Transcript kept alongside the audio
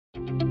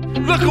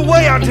Look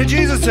away unto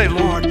Jesus and say,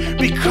 Lord,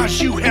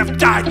 because you have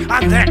died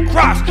on that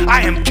cross,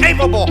 I am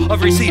capable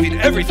of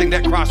receiving everything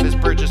that cross has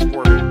purchased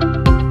for me.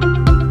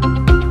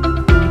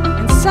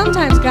 And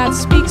sometimes God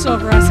speaks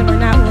over us and we're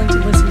not willing to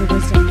listen to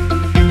wisdom.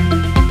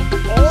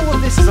 All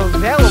of this is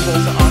available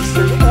to us.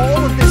 There's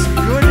all of this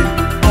good,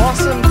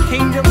 awesome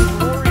kingdom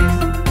glory.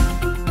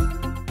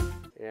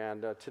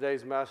 And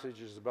today's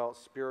message is about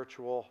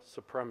spiritual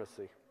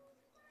supremacy.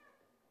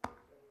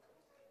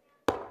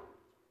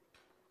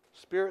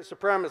 Spirit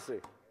supremacy.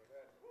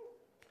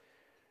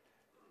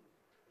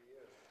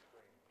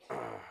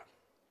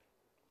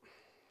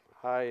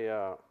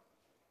 It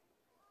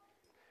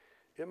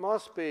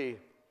must be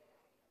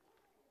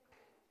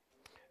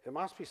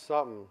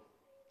something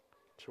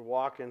to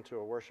walk into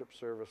a worship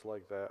service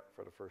like that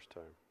for the first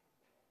time.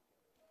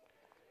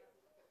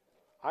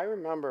 I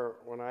remember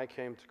when I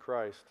came to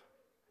Christ,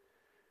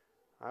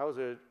 I was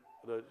at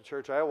the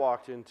church I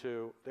walked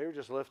into, they were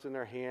just lifting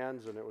their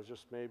hands and it was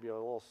just maybe a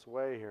little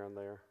sway here and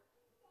there.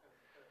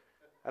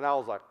 And I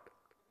was like,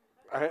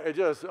 it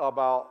just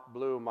about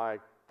blew my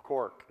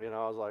cork. You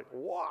know, I was like,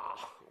 wow,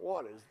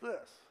 what is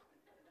this?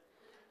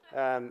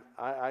 And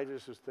I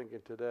just was thinking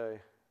today,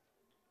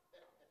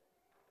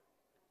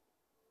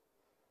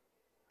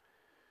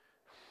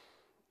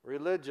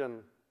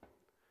 religion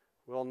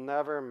will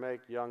never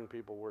make young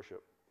people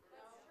worship.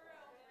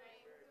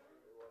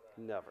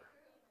 Never.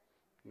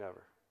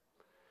 Never.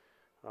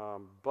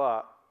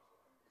 But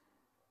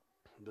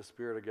the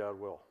Spirit of God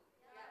will.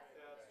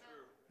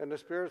 And the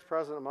Spirit is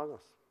present among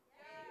us.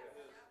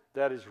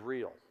 That is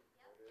real.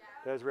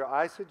 That is real.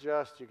 I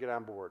suggest you get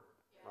on board.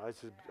 I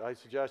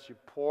suggest you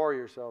pour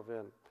yourself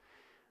in.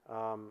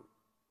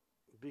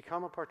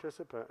 Become a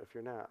participant if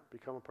you're not.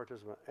 Become a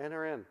participant.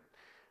 Enter in.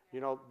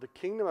 You know, the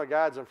kingdom of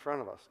God's in front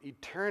of us.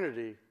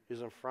 Eternity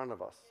is in front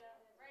of us.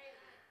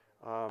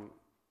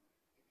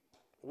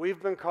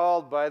 We've been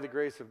called by the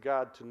grace of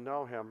God to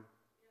know Him,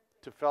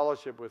 to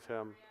fellowship with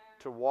Him,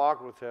 to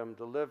walk with Him,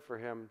 to live for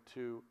Him,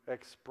 to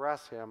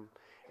express Him,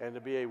 and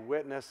to be a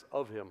witness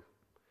of Him.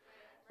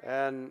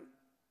 And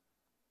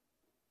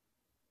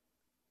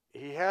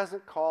He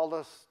hasn't called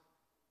us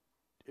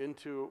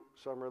into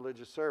some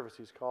religious service.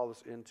 He's called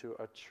us into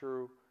a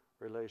true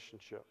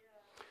relationship.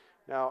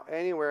 Now,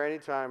 anywhere,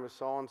 anytime, if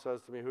someone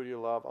says to me, who do you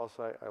love? I'll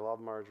say, I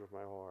love Marge with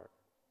my whole heart.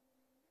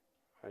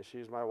 And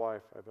she's my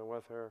wife. I've been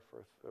with her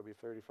for, it'll be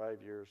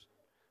 35 years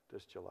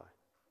this July.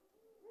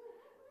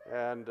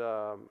 And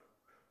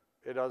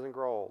it doesn't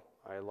grow old.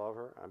 I love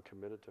her. I'm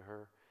committed to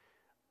her.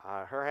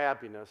 Her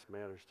happiness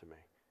matters to me.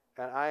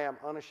 And I am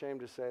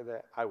unashamed to say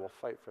that. I will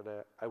fight for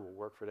that. I will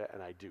work for that,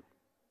 and I do.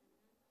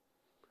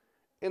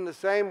 In the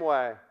same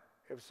way,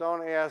 if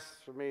someone asks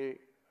for me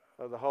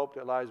the hope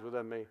that lies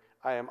within me,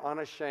 I am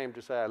unashamed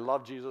to say I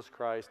love Jesus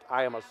Christ.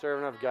 I am a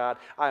servant of God.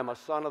 I am a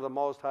son of the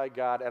Most High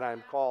God, and I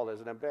am called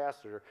as an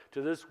ambassador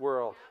to this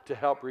world to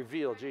help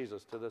reveal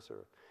Jesus to this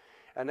earth.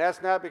 And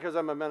that's not because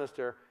I'm a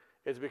minister.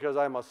 It's because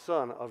I'm a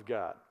son of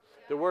God.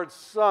 The word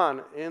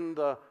son in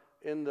the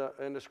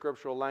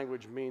scriptural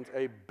language means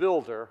a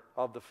builder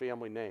of the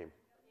family name.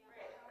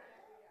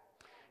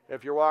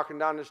 If you're walking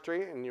down the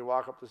street and you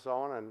walk up to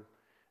someone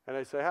and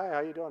they say, hi,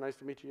 how you doing? Nice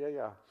to meet you.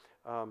 Yeah.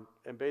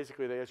 And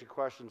basically they ask you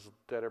questions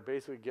that are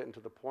basically getting to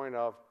the point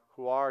of,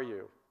 who are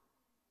you?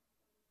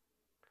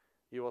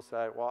 You will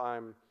say, well,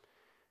 I'm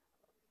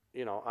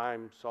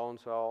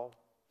so-and-so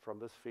from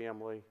this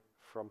family,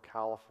 from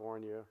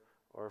California,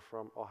 or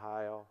from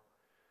Ohio,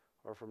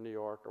 or from New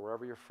York, or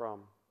wherever you're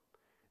from.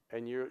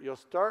 And you'll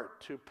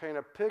start to paint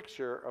a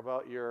picture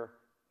about your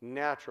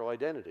natural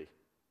identity,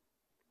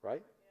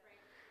 right?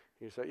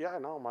 You say, yeah,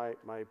 no, my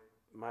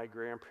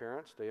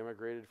grandparents, they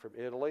immigrated from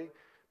Italy,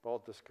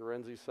 both the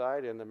Scarinzi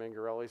side and the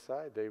Mingarelli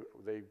side.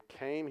 They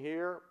came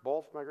here,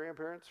 both my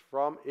grandparents,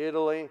 from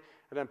Italy, and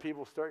then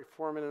people start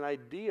forming an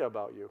idea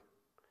about you.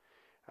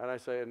 And I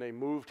say, and they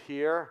moved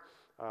here.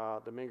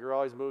 The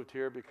Mingarellis moved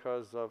here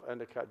because of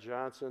Endicott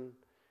Johnson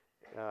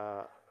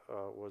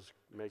was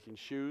making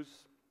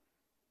shoes.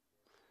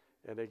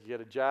 And they get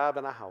a job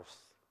and a house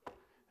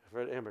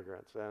for the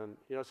immigrants. And,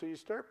 so you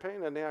start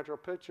painting a natural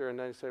picture, and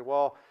then you say,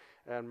 well,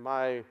 and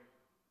my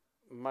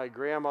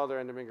grandmother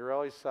on the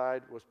Mingarelli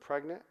side was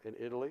pregnant in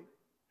Italy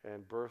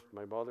and birthed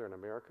my mother in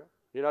America.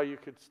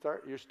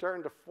 You're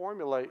starting to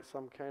formulate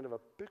some kind of a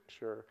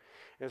picture.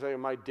 And say,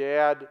 my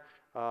dad,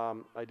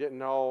 I didn't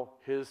know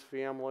his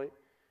family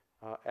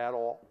at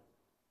all,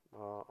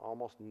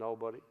 almost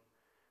nobody,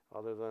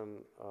 other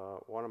than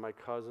one of my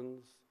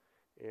cousins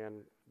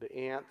and the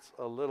aunts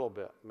a little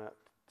bit. Met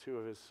two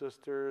of his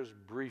sisters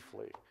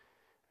briefly.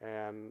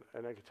 And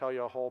I could tell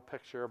you a whole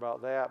picture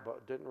about that,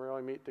 but didn't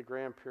really meet the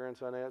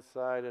grandparents on that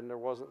side, and there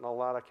wasn't a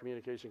lot of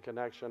communication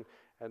connection.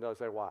 And they'll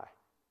say, why?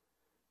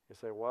 You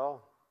say,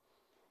 well,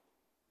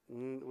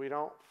 we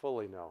don't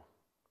fully know.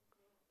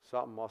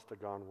 Something must have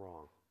gone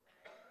wrong.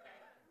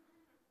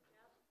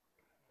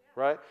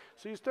 Right?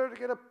 So you start to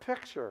get a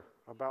picture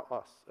about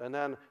us. And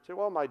then say,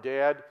 well, my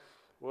dad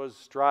was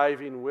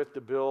striving with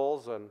the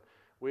Bills, and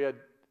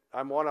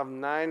I'm one of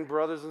 9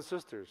 brothers and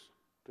sisters.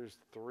 There's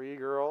 3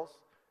 girls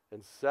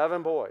and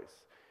 7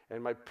 boys.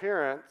 And my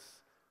parents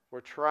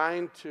were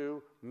trying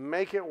to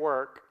make it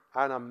work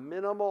on a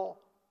minimal,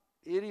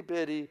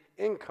 itty-bitty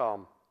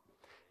income.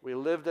 We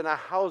lived in a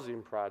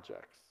housing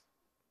projects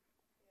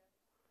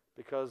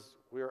because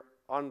we were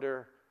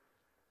under,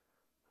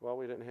 well,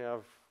 we didn't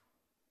have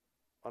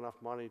enough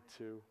money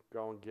to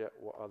go and get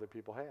what other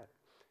people had.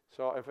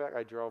 So, in fact,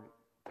 I drove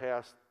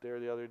past there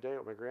the other day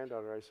with my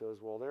granddaughter. I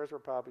says, well, there's where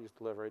Papa used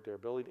to live right there,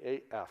 Building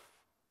 8F.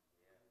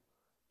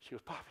 She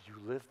goes, Papa, you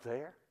lived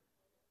there?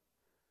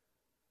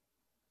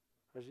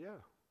 I said, yeah.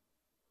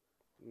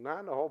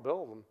 Not in the whole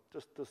building,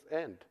 just this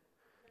end.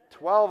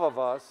 12 of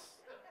us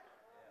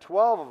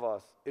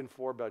in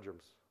 4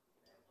 bedrooms.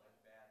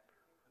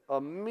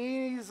 A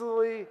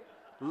measly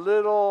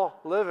little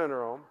living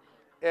room,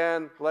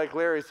 and like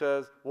Larry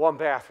says, 1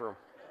 bathroom.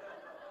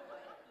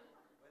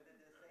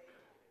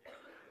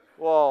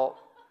 Well,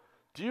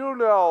 do you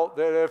know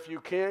that if you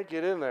can't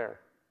get in there,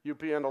 you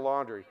pee in the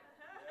laundry?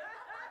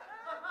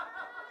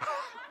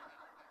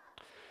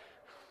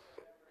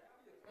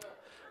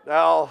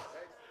 Now,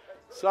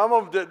 some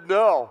of them didn't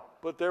know,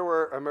 but there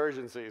were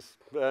emergencies,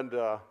 and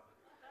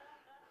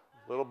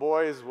little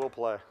boys will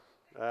play.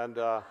 And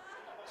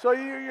so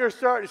you're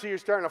starting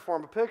to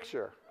form a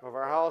picture of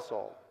our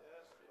household.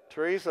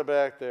 Teresa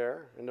back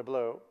there in the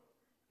blue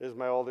is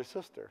my older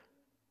sister.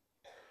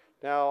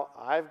 Now,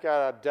 I've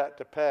got a debt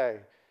to pay.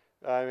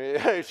 I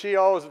mean, she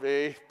owes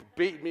me,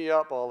 beat me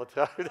up all the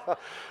time.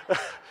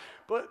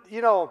 But,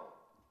 you know,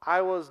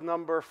 I was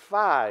number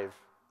 5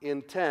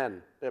 in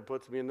 10. That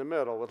puts me in the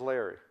middle with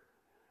Larry.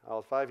 I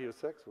was 5, he was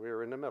 6. We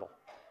were in the middle.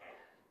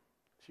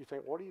 So you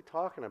think, what are you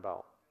talking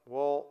about?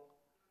 Well,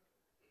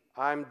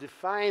 I'm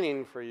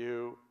defining for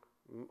you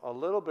a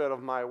little bit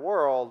of my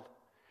world,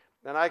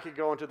 and I could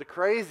go into the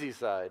crazy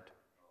side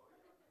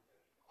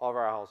of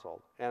our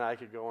household, and I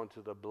could go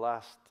into the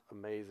blessed,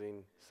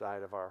 amazing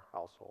side of our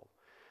household.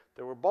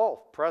 They were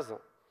both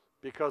present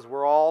because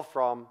we're all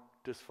from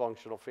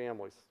dysfunctional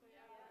families.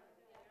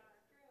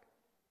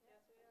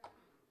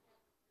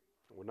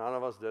 Well, none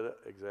of us did it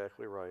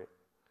exactly right,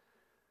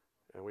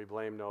 and we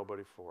blame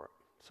nobody for it.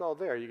 So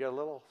there, you get a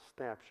little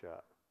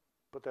snapshot,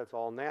 but that's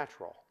all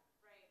natural.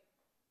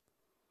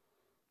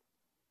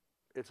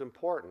 It's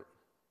important,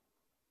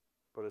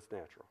 but it's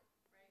natural.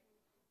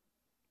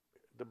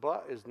 The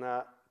but is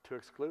not to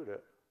exclude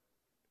it.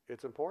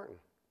 It's important.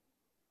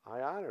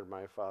 I honored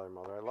my father and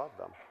mother. I love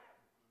them.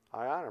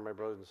 I honor my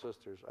brothers and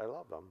sisters. I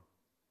love them.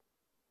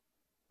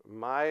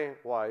 My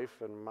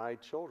wife and my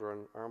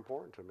children are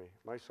important to me.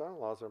 My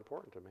son-in-laws are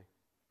important to me.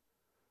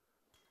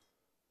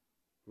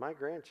 My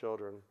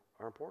grandchildren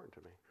are important to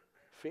me.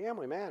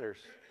 Family matters.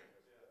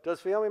 Does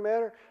family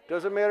matter?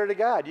 Does it matter to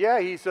God? Yeah,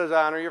 he says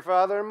honor your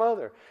father and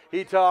mother.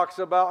 He talks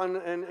about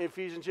in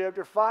Ephesians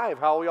chapter 5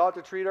 how we ought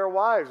to treat our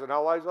wives and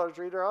how wives ought to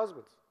treat their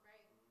husbands.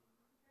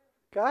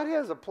 God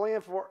has a plan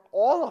for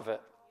all of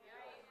it.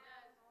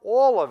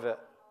 All of it.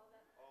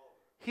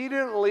 He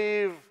didn't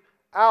leave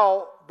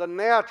out the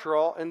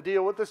natural and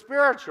deal with the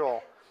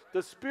spiritual.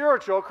 The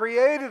spiritual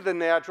created the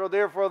natural,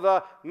 therefore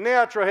the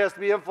natural has to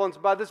be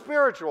influenced by the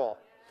spiritual.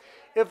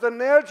 If the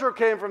natural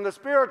came from the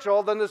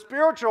spiritual, then the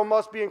spiritual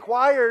must be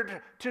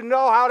inquired to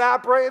know how to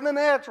operate in the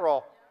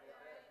natural.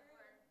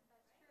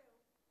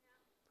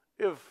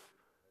 If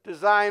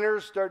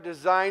designers start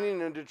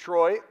designing in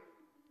Detroit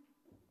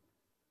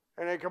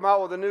and they come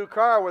out with a new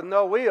car with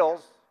no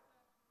wheels,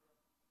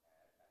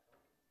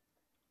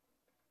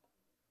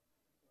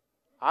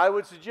 I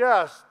would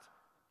suggest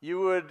you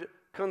would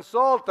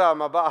consult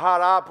them about how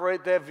to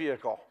operate that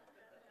vehicle.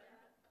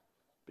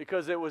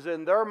 Because it was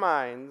in their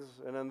minds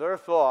and in their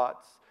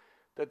thoughts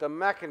that the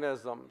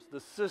mechanisms, the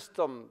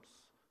systems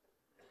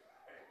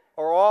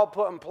are all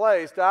put in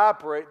place to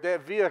operate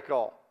that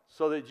vehicle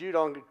so that you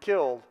don't get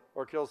killed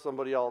or kill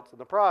somebody else in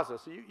the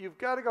process. So you've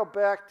got to go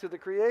back to the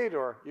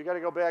creator. You've got to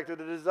go back to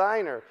the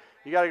designer.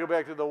 You've got to go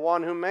back to the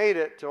one who made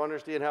it to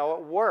understand how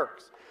it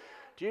works.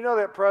 Do you know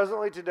that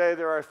presently today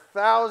there are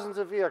thousands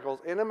of vehicles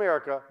in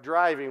America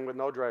driving with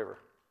no driver?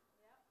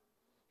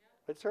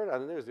 I just heard it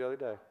on the news the other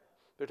day.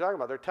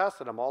 They're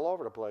testing them all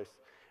over the place.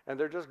 And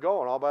they're just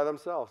going all by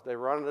themselves. They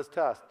run this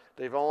test.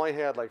 They've only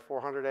had like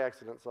 400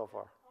 accidents so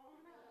far.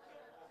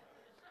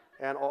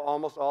 And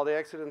almost all the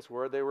accidents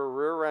they were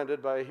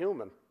rear-ended by a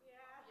human.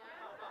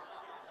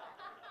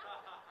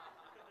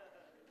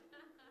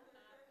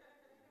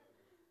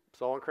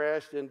 Someone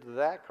crashed into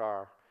that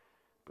car.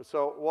 But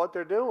so what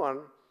they're doing,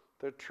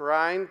 they're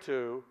trying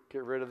to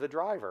get rid of the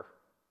driver.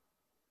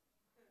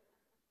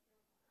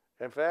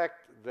 In fact,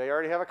 they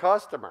already have a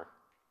customer.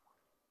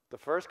 The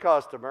first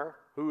customer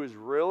who is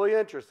really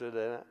interested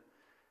in it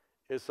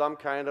is some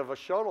kind of a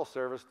shuttle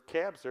service,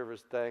 cab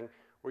service thing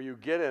where you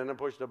get in and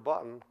push the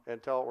button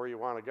and tell it where you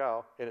want to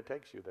go, and it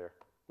takes you there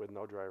with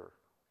no driver.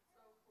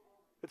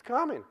 It's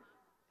coming.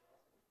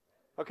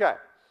 Okay,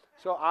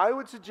 so I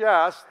would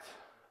suggest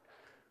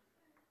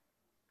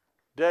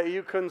that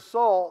you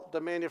consult the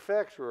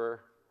manufacturer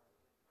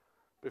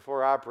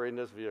before operating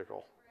this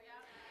vehicle.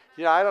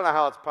 You know, I don't know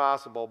how it's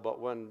possible, but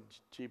when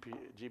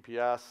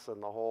GPS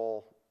and the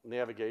whole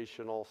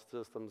navigational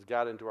systems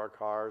got into our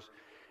cars,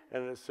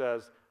 and it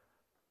says,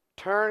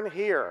 turn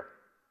here.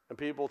 And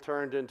people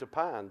turned into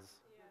ponds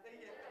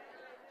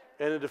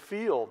and into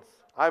fields.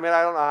 I mean,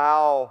 I don't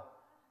know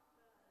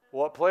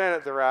what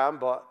planet they're on,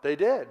 but they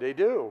did. They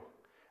do.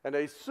 And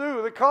they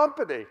sue the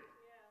company.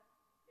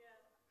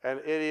 And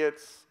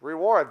idiots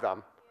reward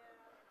them.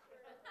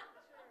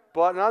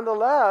 But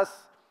nonetheless,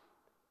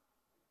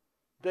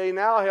 they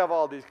now have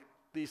all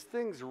these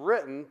things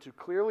written to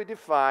clearly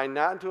define,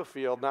 not into a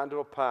field, not into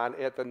a pond,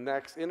 at the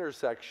next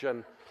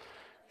intersection,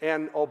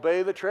 and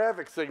obey the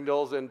traffic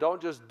signals, and don't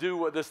just do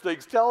what this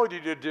thing's telling you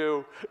to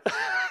do.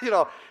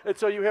 And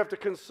so you have to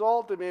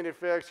consult the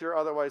manufacturer,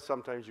 otherwise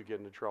sometimes you get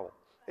into trouble.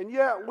 And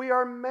yet we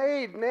are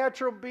made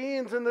natural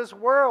beings in this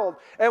world,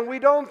 and we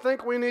don't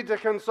think we need to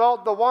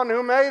consult the one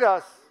who made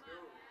us.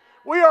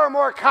 We are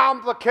more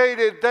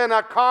complicated than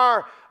a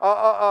car,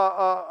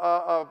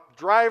 a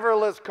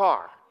driverless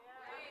car.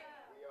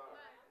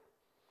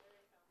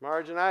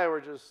 Marge and I were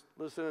just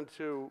listening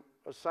to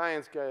a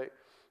science guy,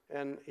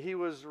 and he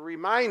was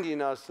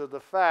reminding us of the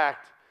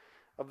fact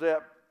of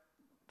that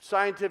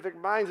scientific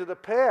minds of the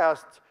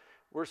past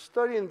were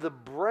studying the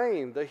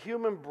brain, the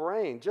human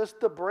brain, just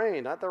the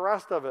brain, not the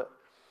rest of it.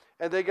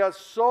 And they got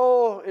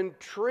so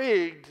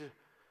intrigued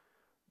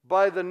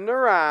by the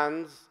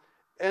neurons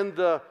and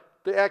the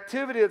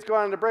activity that's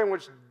going on in the brain,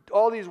 which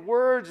all these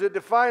words that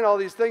define all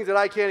these things that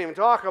I can't even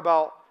talk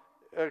about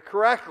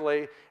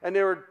correctly, and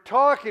they were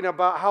talking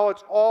about how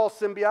it's all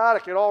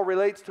symbiotic, it all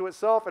relates to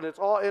itself, and it's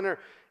all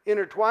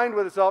intertwined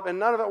with itself, and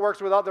none of it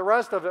works without the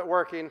rest of it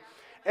working.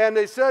 And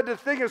they said the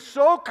thing is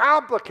so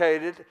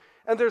complicated,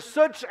 and there's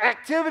such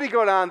activity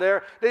going on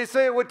there, they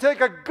say it would take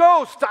a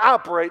ghost to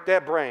operate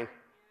that brain.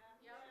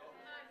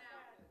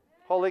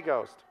 Holy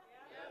Ghost.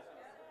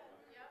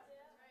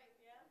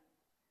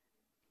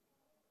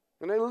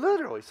 And they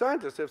literally,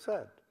 scientists have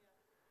said,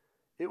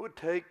 it would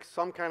take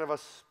some kind of a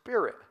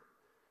spirit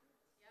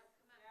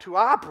to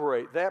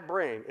operate that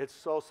brain. It's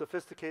so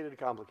sophisticated and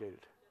complicated.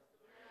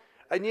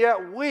 And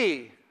yet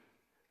we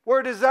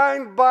were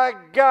designed by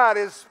God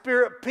as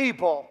spirit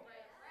people,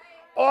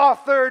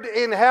 authored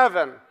in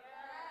heaven,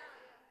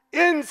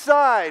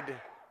 inside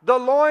the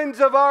loins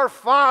of our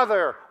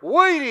Father,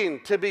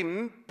 waiting to be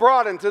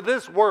brought into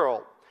this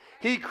world.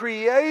 He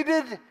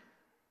created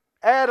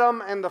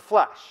Adam and the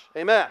flesh.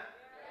 Amen.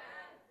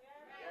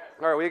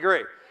 All right, we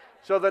agree.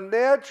 So the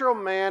natural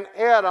man,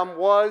 Adam,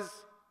 was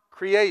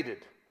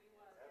created,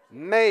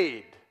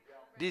 made,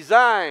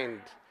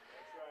 designed.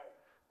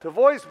 The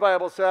Voice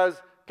Bible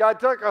says God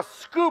took a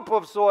scoop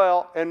of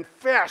soil and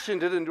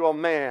fashioned it into a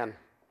man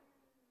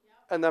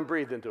and then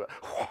breathed into it.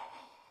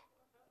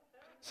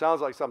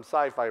 Sounds like some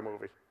sci-fi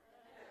movie.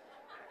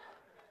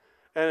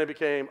 And it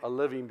became a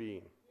living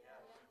being.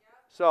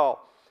 So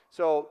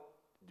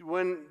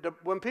when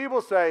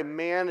people say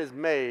man is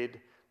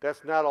made,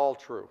 that's not all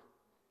true.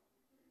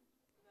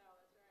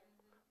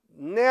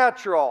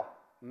 Natural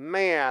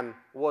man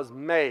was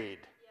made.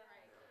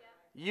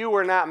 You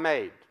were not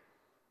made.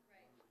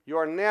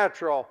 Your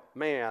natural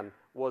man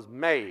was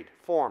made,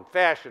 formed,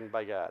 fashioned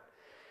by God.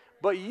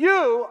 But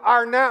you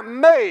are not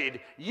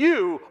made.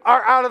 You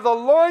are out of the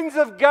loins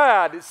of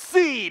God,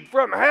 seed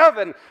from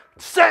heaven,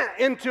 sent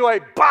into a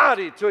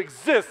body to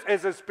exist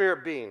as a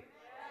spirit being.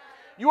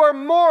 You are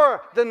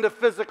more than the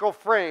physical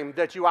frame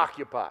that you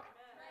occupy.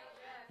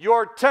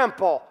 Your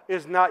temple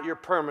is not your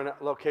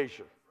permanent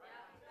location.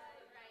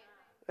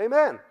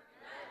 Amen.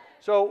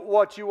 So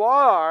what you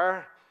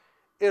are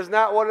is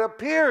not what it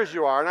appears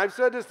you are. And I've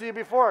said this to you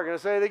before. I'm going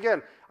to say it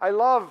again. I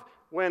love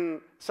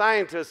when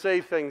scientists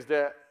say things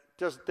that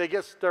just they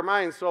get their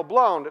minds so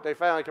blown that they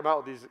finally come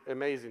out with these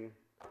amazing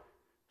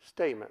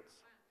statements.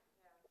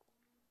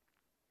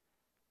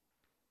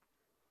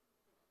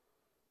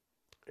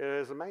 It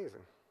is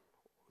amazing,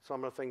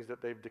 some of the things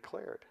that they've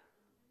declared.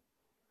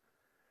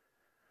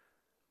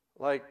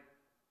 Like,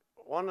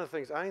 one of the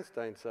things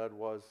Einstein said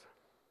was,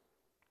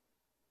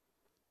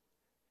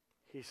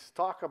 he's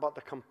talking about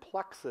the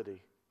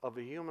complexity of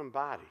the human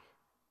body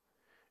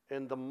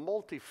and the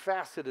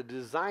multifaceted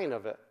design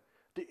of it,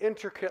 the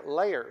intricate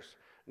layers,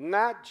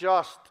 not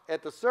just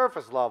at the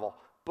surface level,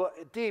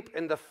 but deep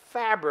in the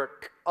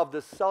fabric of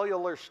the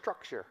cellular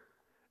structure,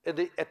 in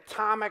the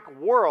atomic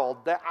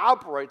world that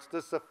operates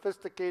this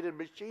sophisticated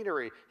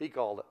machinery, he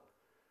called it.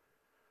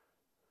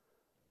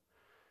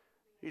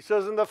 He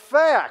says, and the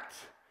fact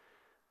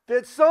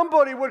that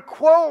somebody would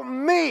quote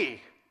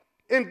me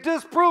in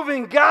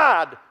disproving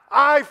God,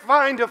 I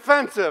find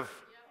offensive.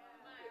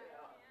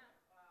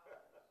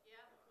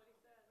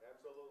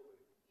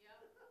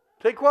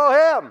 They quote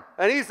him.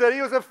 And he said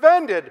he was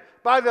offended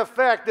by the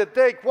fact that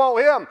they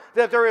quote him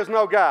that there is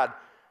no God.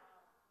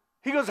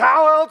 He goes,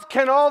 how else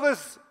can all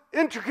this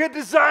intricate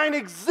design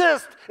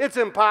exist? It's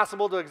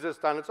impossible to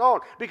exist on its own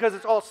because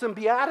it's all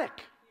symbiotic.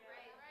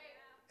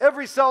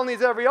 Every cell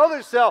needs every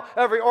other cell,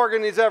 every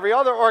organ needs every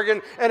other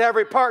organ, and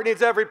every part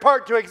needs every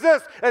part to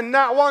exist, and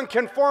not one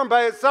can form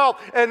by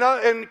itself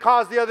and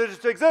cause the others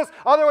to exist.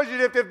 Otherwise, you'd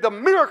have to have the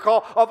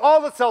miracle of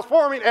all the cells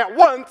forming at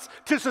once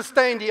to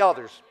sustain the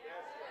others.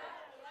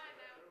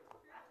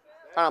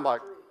 And I'm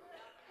like,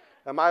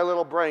 and my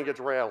little brain gets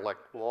rattled like,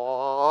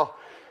 whoa.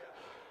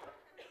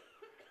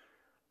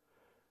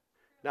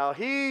 Now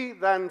he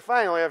then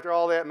finally, after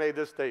all that, made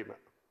this statement.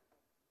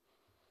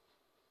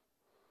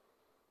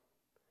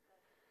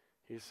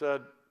 He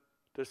said,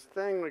 this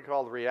thing we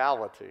call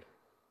reality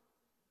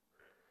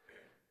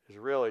is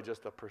really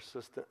just a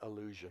persistent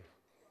illusion.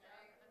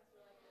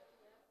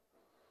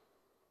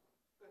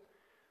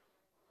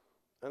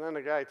 And then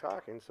the guy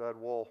talking said,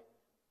 well,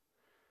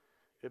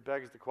 it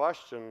begs the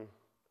question,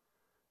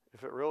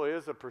 if it really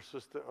is a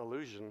persistent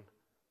illusion,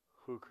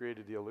 who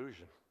created the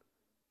illusion?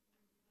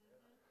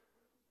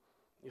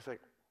 You think,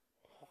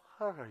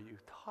 what are you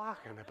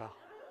talking about?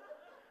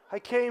 I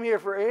came here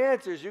for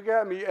answers. You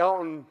got me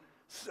out in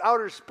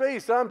outer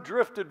space. I'm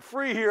drifted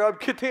free here. I'm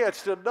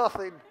attached to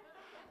nothing.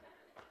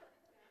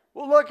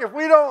 Well, look, if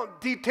we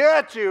don't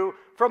detach you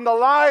from the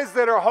lies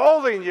that are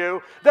holding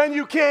you, then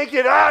you can't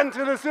get on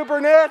to the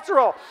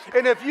supernatural.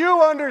 And if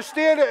you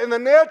understand it in the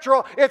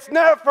natural, it's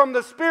not from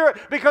the Spirit,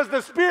 because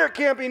the Spirit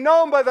can't be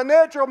known by the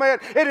natural man.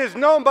 It is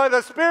known by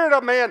the Spirit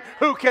of man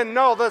who can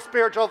know the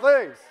spiritual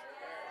things.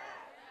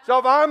 So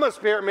if I'm a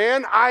spirit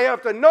man, I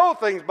have to know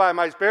things by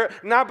my spirit,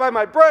 not by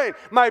my brain.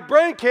 My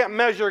brain can't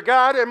measure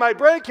God, and my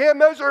brain can't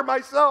measure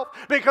myself,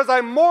 because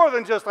I'm more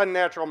than just a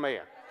natural man.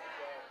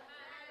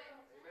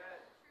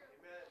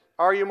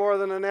 Are you more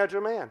than a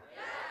natural man?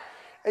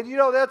 And you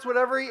know, that's what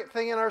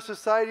everything in our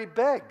society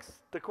begs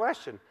the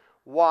question.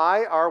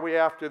 Why are we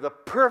after the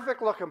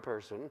perfect looking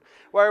person?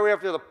 Why are we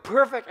after the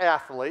perfect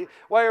athlete?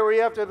 Why are we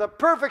after the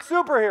perfect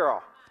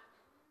superhero?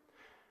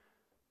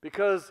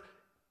 Because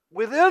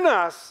within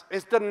us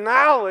is the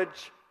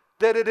knowledge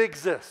that it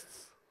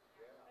exists.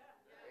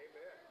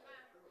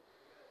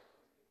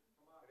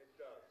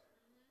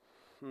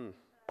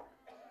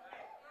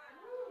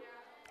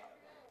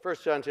 1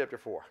 John chapter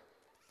 4.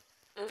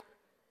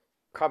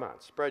 Come on,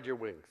 spread your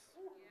wings.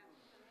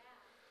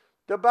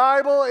 The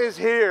Bible is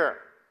here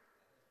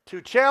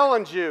to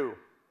challenge you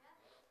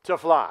to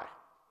fly.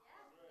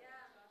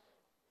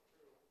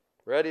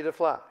 Ready to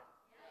fly.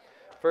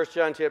 1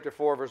 John chapter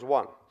 4, verse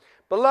 1.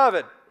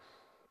 Beloved,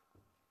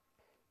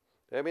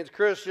 that means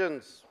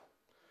Christians.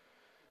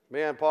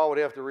 Man, Paul would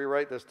have to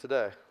rewrite this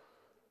today.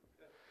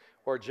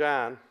 Or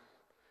John,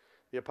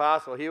 the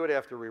apostle, he would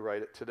have to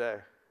rewrite it today.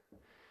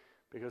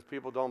 Because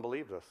people don't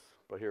believe this,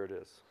 but here it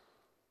is.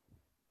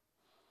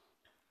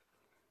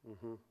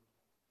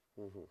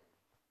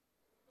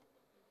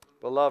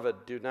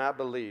 Beloved, do not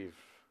believe.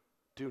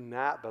 Do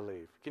not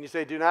believe. Can you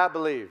say, do not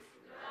believe?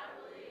 Do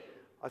not believe.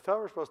 I thought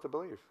we were supposed to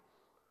believe.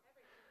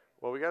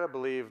 Well, we got to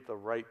believe the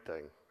right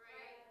thing.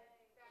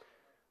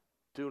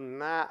 Do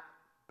not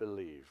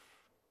believe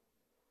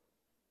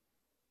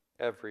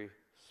every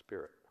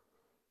spirit.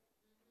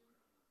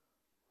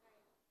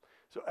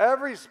 So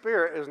every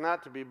spirit is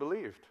not to be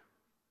believed.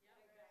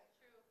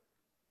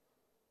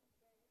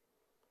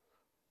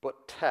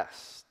 But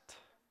test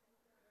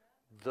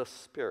the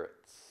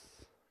spirits,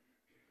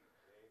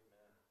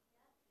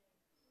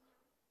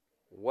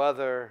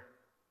 whether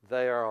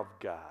they are of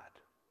God.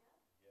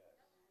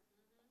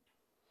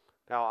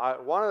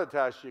 Now, one of the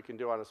tests you can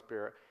do on a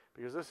spirit,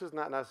 because this is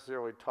not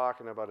necessarily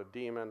talking about a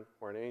demon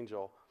or an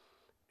angel,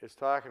 it's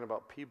talking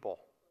about people.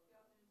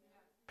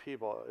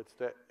 People.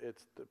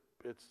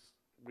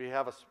 We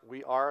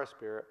are a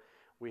spirit,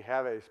 we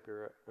have a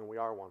spirit, and we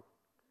are one.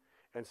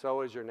 And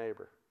so is your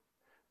neighbor.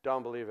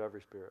 Don't believe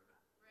every spirit.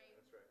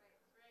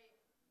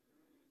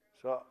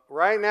 So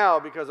right now,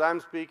 because I'm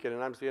speaking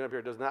and I'm standing up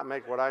here, does not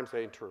make what I'm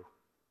saying true.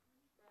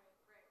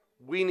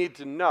 We need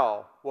to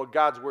know what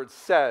God's word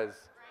says,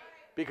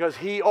 because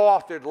he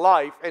authored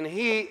life, and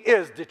he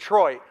is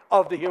Detroit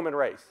of the human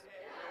race.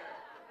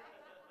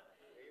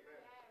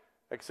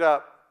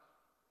 Except,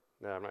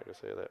 no, I'm not going to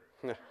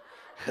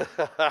say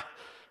that.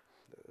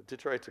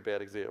 Detroit's a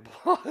bad example.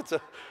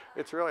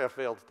 It's really a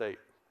failed state.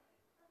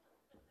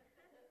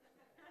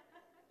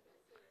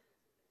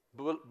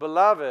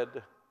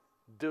 Beloved,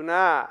 do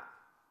not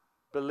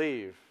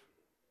believe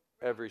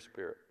every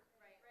spirit,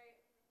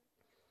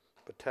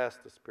 but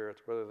test the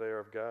spirits, whether they are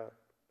of God.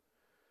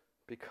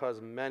 Because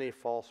many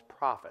false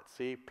prophets,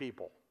 see,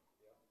 people,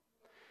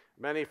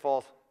 many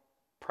false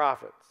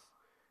prophets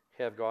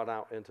have gone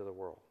out into the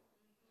world.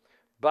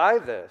 By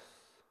this,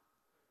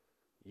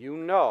 you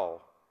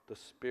know the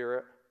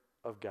Spirit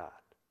of God.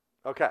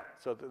 Okay,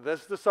 so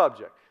this is the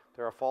subject.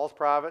 There are false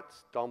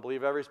prophets. Don't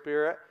believe every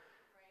spirit.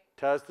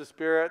 Test the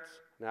spirits.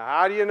 Now,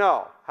 how do you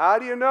know? How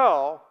do you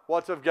know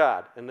what's of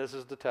God? And this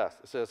is the test.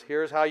 It says,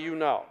 here's how you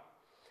know.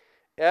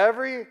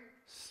 Every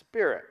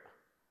spirit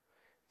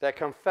that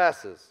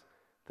confesses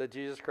that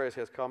Jesus Christ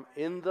has come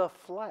in the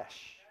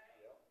flesh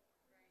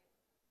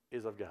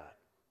is of God.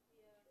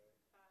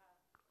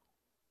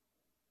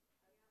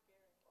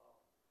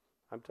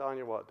 I'm telling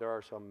you what, there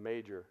are some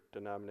major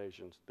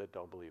denominations that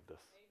don't believe this.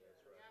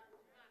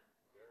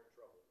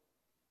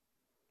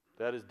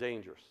 That is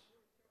dangerous.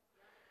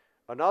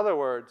 In other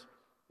words,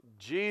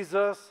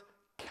 Jesus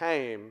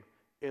came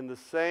in the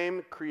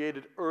same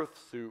created earth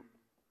suit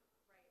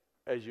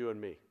as you and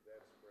me.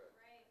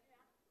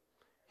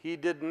 He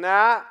did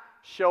not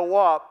show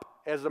up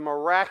as a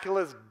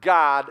miraculous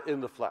God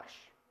in the flesh.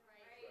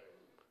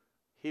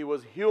 He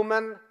was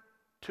human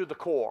to the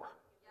core.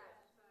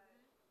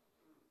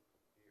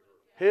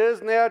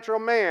 His natural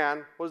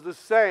man was the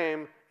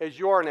same as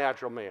your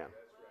natural man.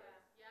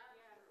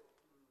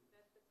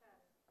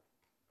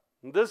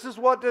 And this is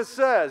what this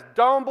says.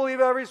 Don't believe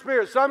every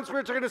spirit. Some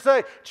spirits are going to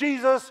say,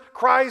 Jesus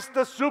Christ,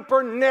 the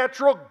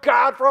supernatural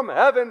God from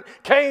heaven,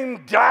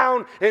 came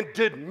down and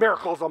did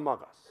miracles among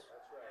us.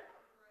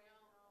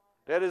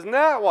 That is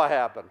not what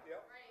happened.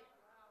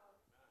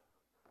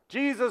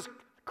 Jesus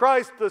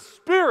Christ, the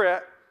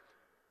Spirit,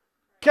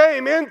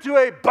 came into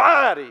a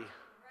body,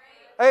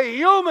 a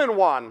human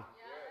one,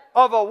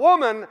 of a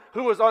woman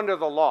who was under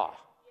the law.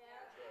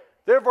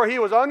 Therefore, he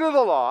was under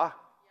the law,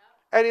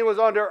 and he was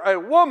under a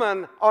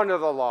woman under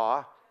the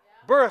law,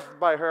 birthed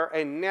by her,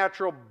 a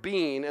natural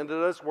being into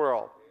this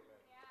world.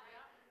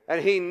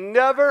 And he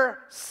never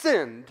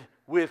sinned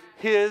with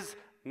his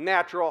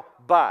natural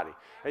body.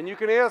 And you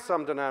can ask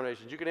some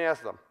denominations, you can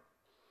ask them,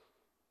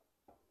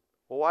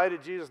 well, why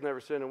did Jesus never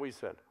sin and we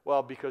sin?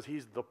 Well, because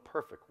he's the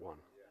perfect one.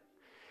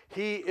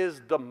 He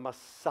is the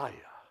Messiah.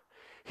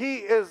 He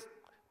is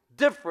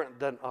different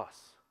than us.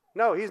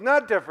 No, he's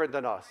not different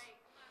than us.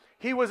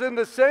 He was in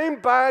the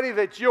same body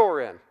that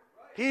you're in.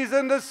 He's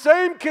in the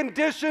same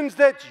conditions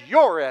that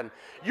you're in.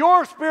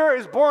 Your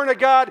spirit is born of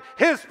God.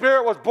 His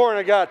spirit was born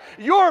of God.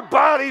 Your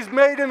body's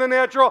made in the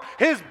natural.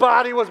 His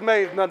body was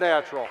made in the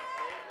natural.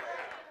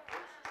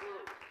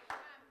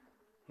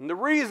 And the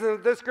reason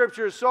that this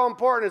scripture is so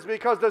important is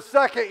because the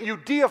second you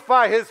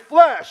deify his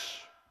flesh,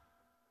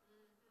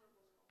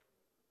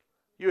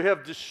 you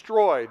have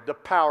destroyed the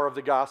power of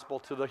the gospel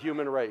to the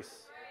human race.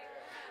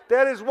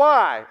 That is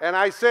why, and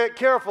I say it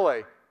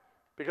carefully,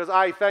 because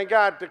I thank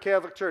God the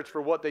Catholic Church for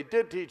what they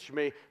did teach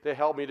me. They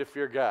helped me to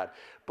fear God.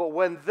 But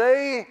when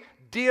they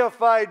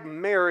deified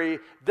Mary,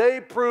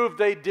 they proved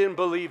they didn't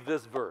believe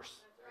this verse.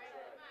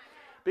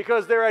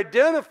 Because they're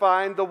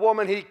identifying the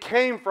woman he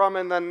came from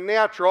in the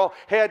natural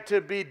had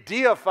to be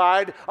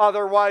deified,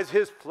 otherwise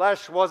his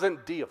flesh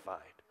wasn't deified.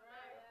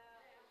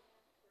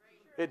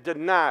 It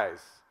denies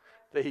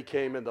that he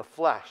came in the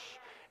flesh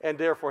and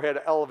therefore had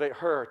to elevate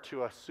her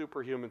to a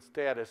superhuman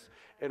status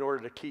in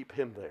order to keep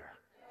him there.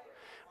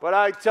 But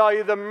I tell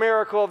you, the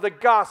miracle of the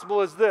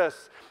gospel is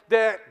this,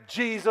 that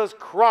Jesus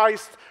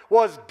Christ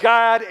was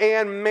God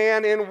and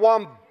man in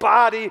one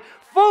body,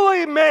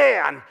 fully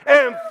man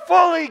and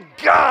fully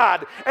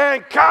God,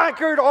 and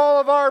conquered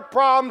all of our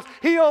problems,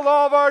 healed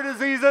all of our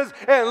diseases,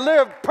 and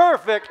lived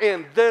perfect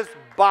in this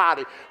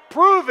body,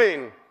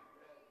 proving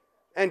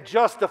and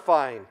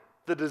justifying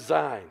the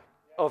design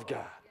of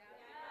God.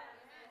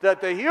 That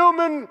the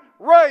human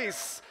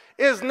race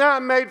is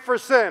not made for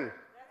sin.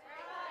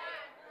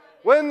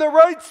 When the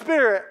right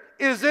spirit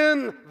is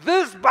in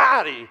this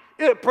body,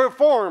 it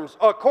performs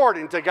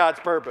according to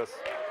God's purpose.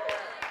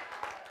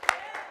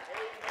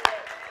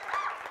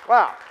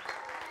 Wow,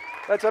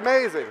 that's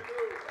amazing.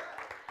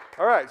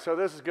 All right, so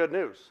this is good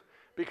news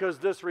because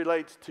this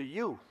relates to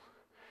you.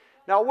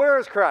 Now, where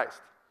is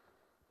Christ?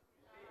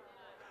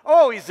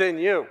 Oh, he's in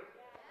you.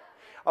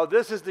 Oh,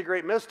 this is the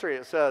great mystery,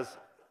 it says,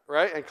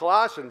 right? In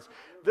Colossians,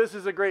 this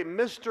is a great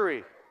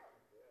mystery.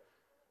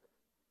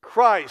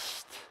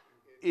 Christ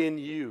in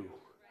you,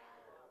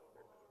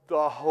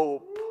 the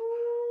hope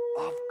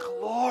of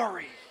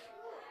glory.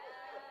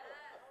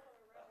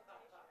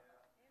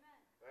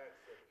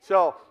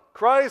 So,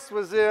 Christ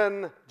was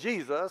in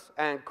Jesus,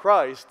 and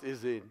Christ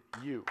is in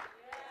you.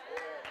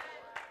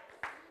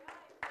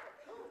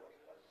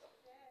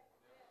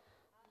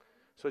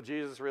 So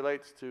Jesus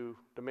relates to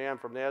the man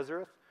from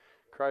Nazareth.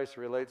 Christ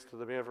relates to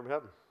the man from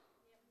heaven.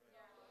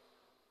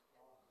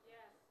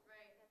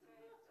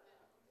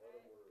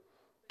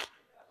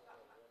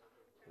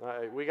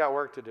 We got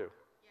work to do.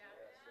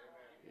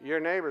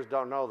 Your neighbors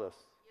don't know this.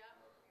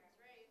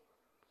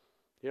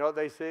 You know what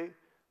they see?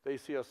 They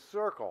see a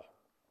circle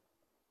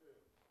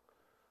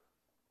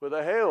with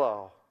a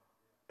halo,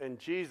 and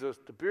Jesus,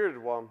 the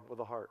bearded one, with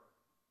a heart.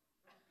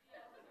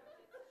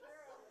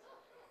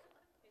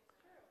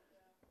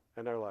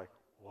 And they're like,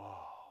 whoa,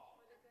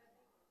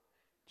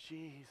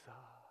 Jesus.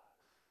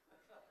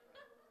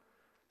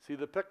 See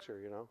the picture,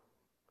 you know?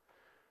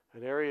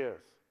 And there he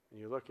is. And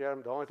you look at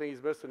him, the only thing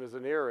he's missing is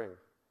an earring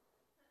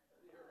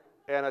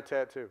and a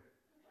tattoo.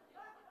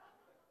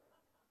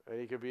 And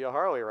he could be a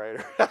Harley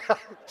rider.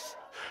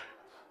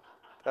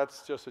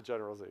 That's just a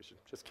generalization.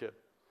 Just kidding.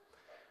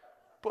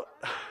 But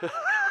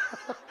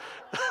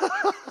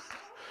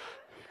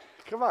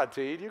come on,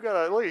 Teen. You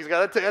got look. He's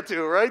got a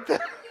tattoo right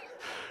there.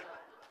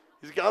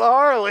 He's got a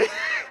Harley.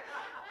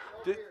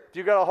 Do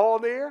you got a hole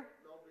in the ear?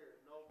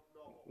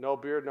 No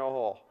beard, no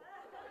hole.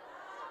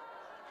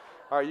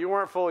 All right, you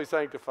weren't fully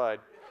sanctified.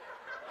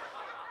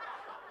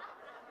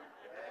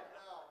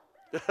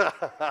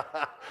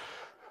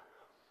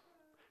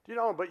 You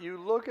know, but you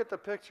look at the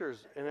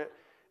pictures, and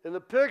the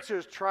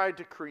pictures tried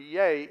to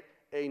create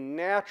a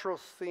natural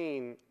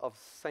scene of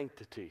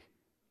sanctity,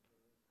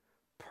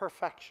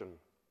 perfection.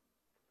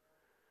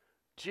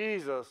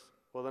 Jesus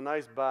with a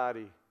nice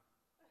body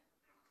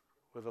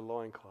with a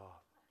loincloth.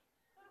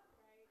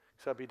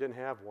 Except he didn't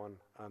have one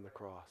on the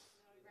cross.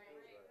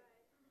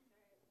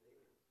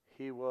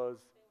 He was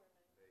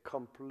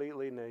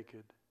completely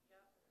naked.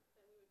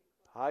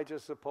 I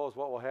just suppose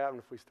what will happen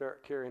if we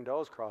start carrying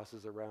those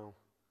crosses around.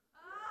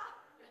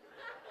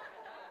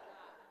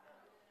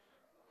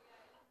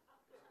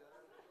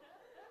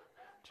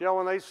 Do you know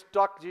when they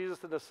stuck Jesus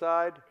to the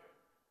side,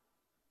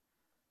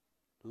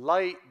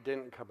 light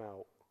didn't come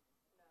out.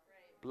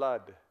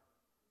 Blood.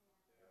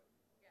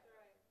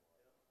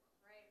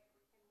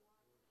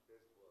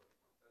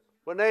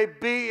 When they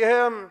beat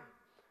him,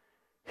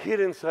 he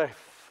didn't say,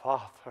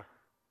 Father.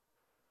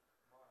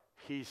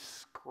 He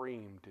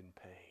screamed in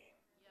pain.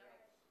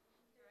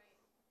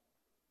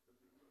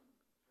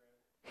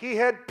 He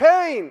had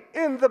pain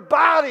in the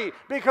body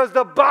because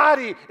the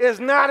body is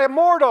not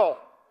immortal.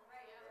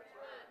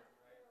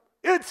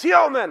 It's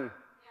human.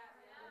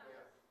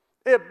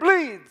 It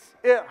bleeds.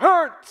 It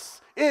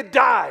hurts. It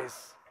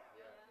dies.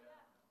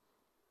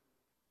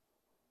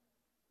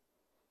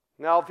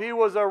 Now, if he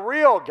was a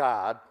real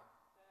God,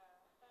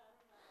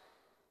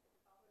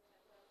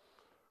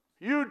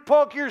 you'd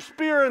poke your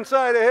spear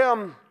inside of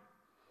him,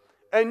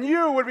 and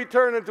you would be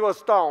turned into a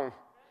stone.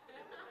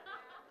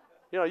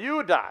 You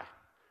would die.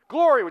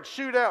 Glory would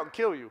shoot out and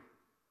kill you,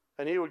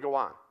 and he would go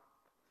on.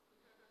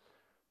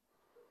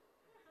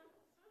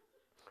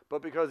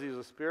 But because he's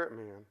a spirit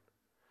man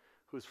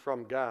who's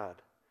from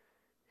God,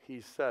 he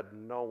said,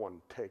 no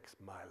one takes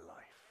my life.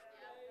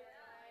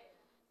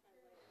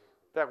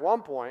 At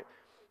one point,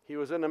 he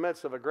was in the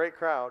midst of a great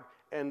crowd,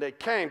 and they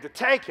came to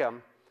take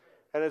him,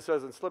 and it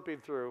says, in slipping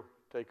through,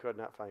 they could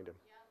not find him.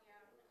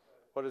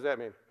 What does that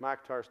mean?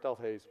 Mokhtar stealth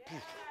haze.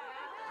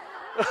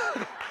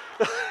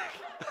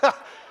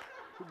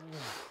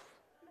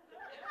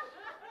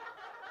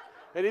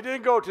 And he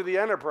didn't go to the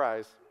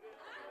Enterprise.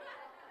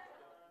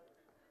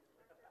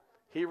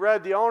 He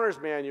read the owner's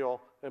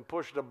manual and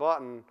pushed a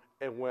button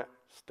and went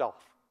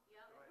stealth.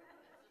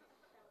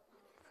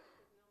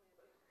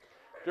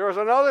 There was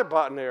another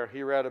button there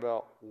he read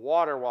about,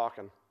 water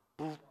walking.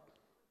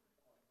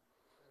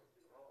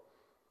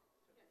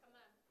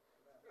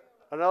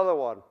 Another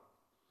one.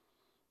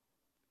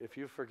 If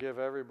you forgive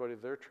everybody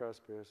their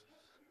trespasses,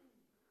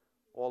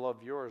 all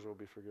of yours will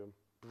be forgiven.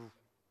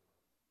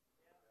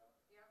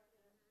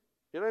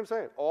 You know what I'm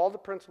saying? All the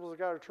principles of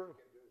God are true.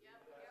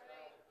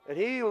 And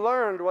he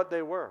learned what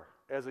they were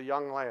as a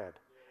young lad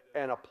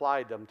and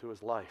applied them to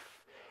his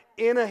life.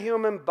 In a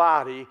human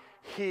body,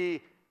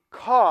 he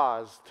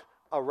caused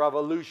a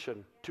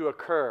revolution to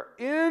occur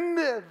in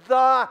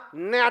the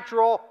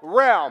natural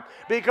realm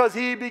because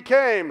he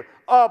became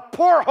a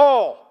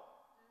porthole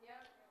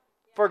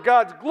for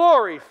God's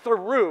glory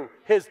through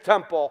his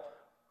temple,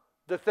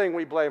 the thing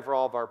we blame for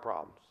all of our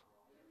problems.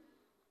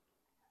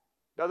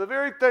 Now, the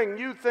very thing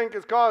you think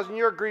is causing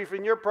your grief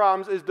and your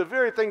problems is the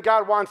very thing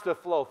God wants to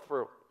flow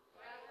through.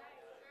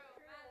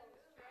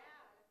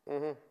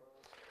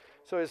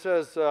 So it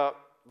says,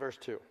 verse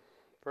 2.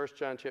 1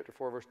 John chapter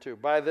 4, verse 2.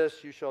 By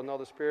this you shall know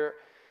the Spirit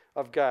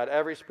of God.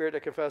 Every spirit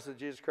that confesses that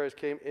Jesus Christ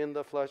came in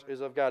the flesh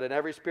is of God. And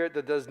every spirit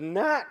that does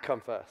not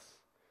confess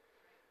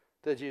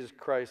that Jesus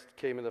Christ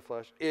came in the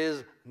flesh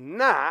is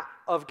not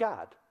of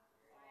God.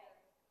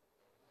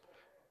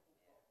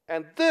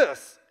 And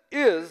this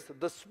is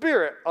the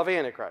spirit of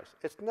Antichrist.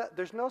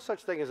 There's no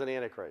such thing as an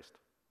Antichrist.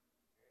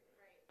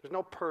 There's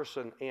no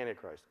person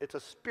Antichrist. It's a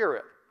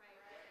spirit.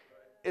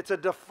 It's a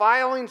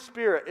defiling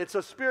spirit. It's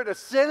a spirit that's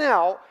sent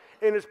out,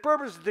 and its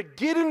purpose is to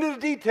get into the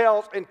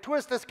details and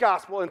twist this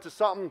gospel into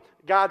something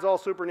God's all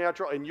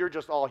supernatural and you're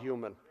just all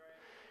human.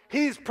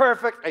 He's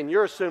perfect and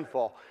you're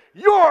sinful.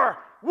 You're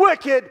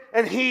wicked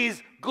and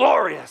he's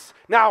glorious.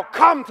 Now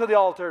come to the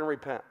altar and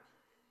repent.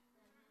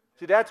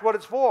 See, that's what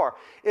it's for.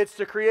 It's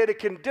to create a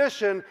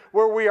condition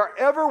where we are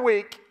ever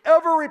weak,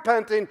 ever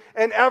repenting,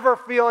 and ever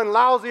feeling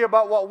lousy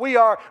about what we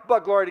are,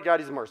 but glory to God,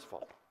 he's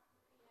merciful.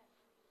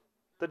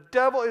 The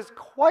devil is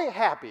quite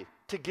happy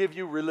to give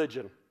you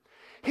religion.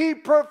 He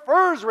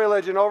prefers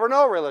religion over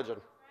no religion.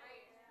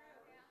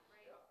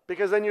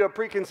 Because then you have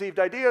preconceived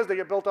ideas, they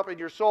get built up in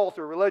your soul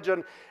through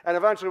religion, and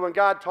eventually when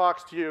God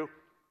talks to you,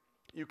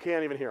 you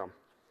can't even hear him.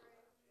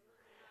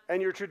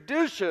 And your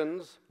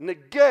traditions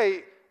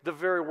negate the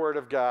very word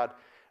of God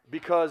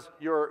because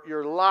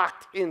you're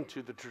locked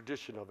into the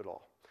tradition of it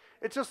all.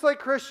 It's just like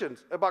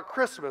Christians about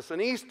Christmas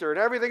and Easter and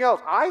everything else.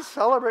 I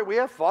celebrate. We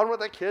have fun with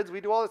the kids. We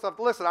do all this stuff.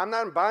 Listen, I'm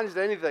not in bondage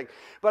to anything.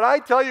 But I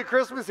tell you,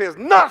 Christmas has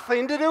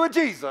nothing to do with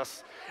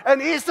Jesus.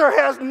 And Easter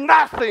has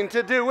nothing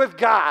to do with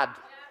God.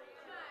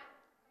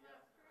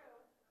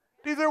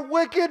 These are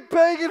wicked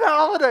pagan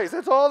holidays.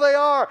 That's all they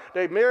are.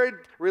 They married.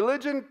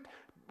 Religion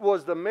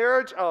was the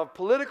marriage of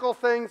political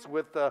things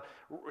with the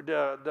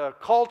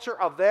culture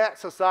of that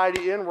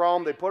society in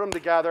Rome. They put them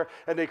together,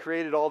 and they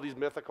created all these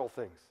mythical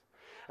things.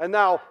 And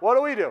now, what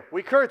do?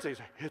 We curtsy.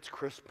 It's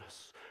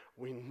Christmas.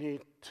 We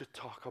need to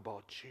talk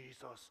about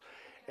Jesus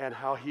and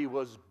how he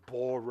was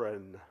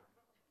born.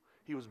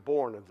 He was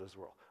born into this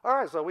world. All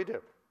right, so we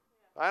do.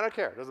 I don't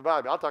care. It doesn't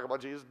bother me. I'll talk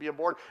about Jesus being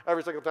born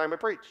every single time I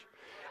preach.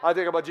 I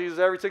think about Jesus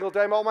every single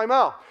time out of my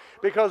mouth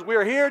because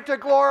we're here to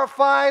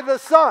glorify the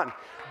Son.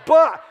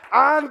 But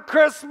on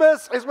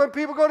Christmas is when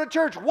people go to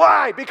church.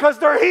 Why? Because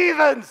they're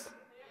heathens.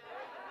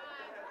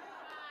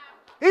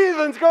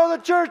 Heathens go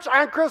to church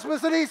on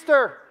Christmas and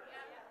Easter.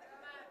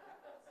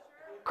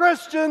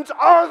 Christians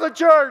are the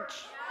church.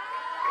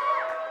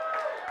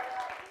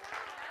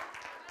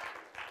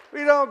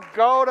 We don't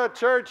go to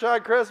church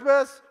on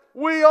Christmas.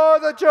 We are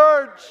the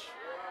church.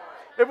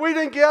 If we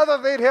didn't gather,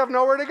 they'd have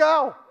nowhere to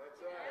go.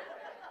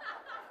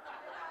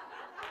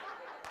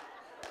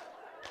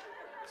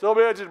 So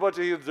imagine a bunch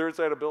of heathens there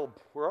inside a building.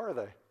 Where are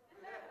they?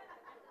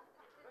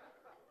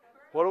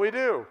 What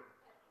do?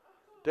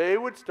 They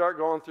would start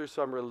going through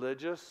some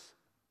religious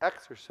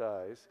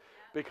exercise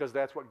because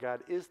that's what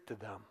God is to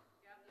them.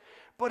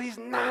 But he's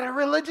not a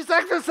religious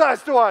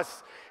exercise to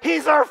us.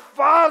 He's our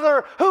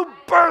Father who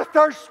birthed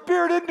our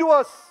spirit into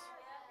us.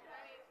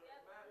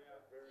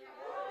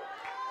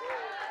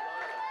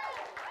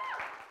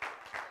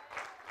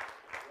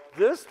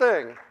 This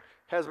thing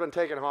has been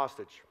taken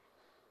hostage.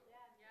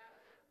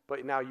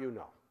 But now you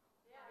know.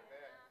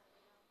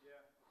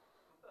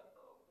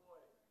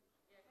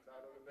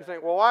 You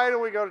think, well, why do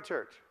we go to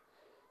church?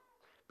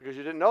 Because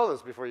you didn't know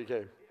this before you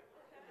came.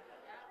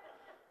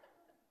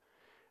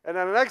 And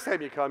then the next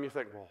time you come, you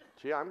think, well,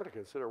 gee, I'm going to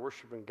consider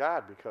worshiping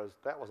God because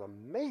that was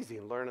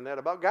amazing learning that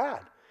about God.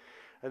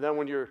 And then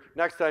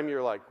next time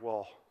you're like,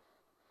 well,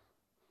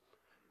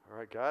 all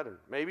right, God, and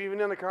maybe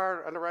even in the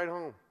car on the ride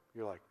home,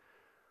 you're like,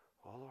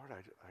 oh, Lord,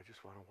 I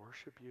just want to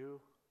worship you.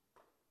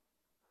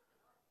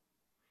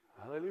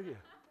 Hallelujah.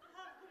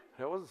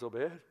 That wasn't so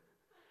bad.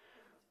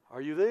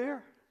 Are you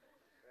there?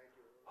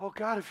 Oh,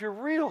 God, if you're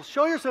real,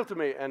 show yourself to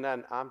me. And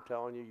then I'm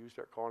telling you, you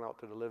start calling out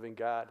to the living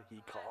God,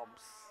 he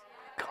comes.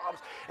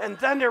 And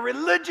then the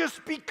religious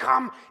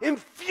become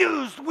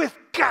infused with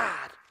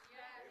God.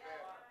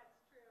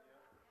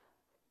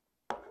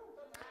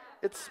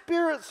 It's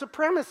spirit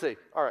supremacy.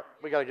 All right,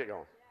 we got to get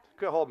going.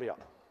 Quit holding me up.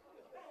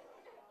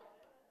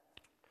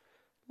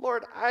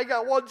 Lord, I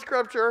got one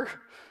scripture.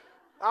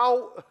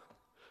 Ow.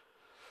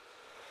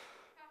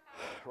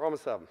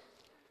 Romans 7.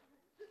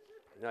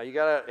 Now, you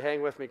got to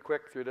hang with me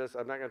quick through this.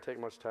 I'm not going to take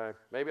much time.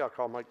 Maybe I'll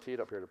call Mike Teed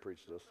up here to preach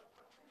this.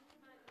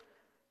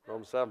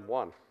 Romans 7,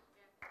 1.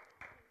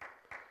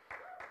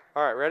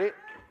 All right, ready?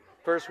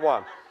 Verse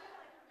 1.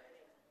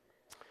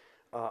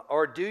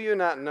 Or do you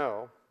not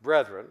know,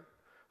 brethren,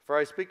 for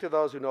I speak to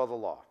those who know the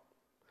law,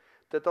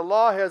 that the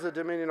law has a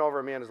dominion over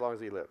a man as long as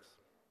he lives.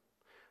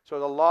 So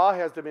the law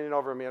has dominion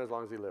over a man as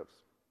long as he lives.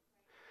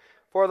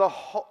 For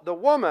the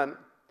woman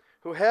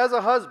who has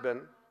a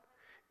husband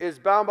is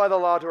bound by the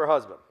law to her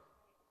husband,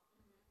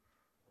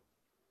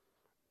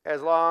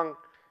 as long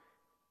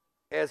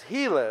as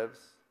he lives.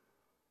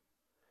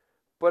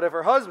 But if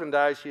her husband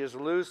dies, she is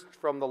loosed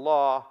from the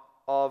law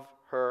of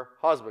her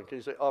husband. Can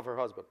you say of her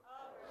husband?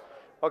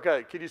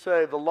 Okay, can you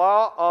say the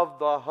law of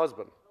the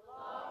husband?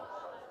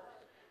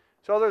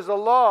 So there's the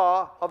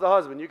law of the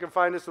husband. You can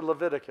find this in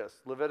Leviticus.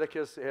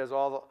 Leviticus has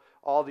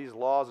all these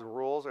laws and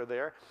rules are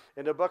there.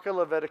 And the book of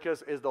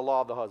Leviticus is the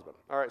law of the husband.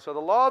 All right, so the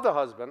law of the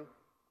husband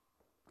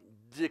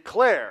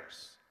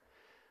declares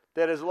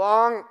that as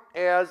long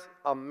as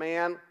a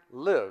man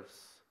lives,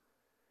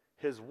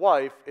 his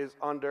wife is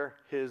under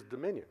his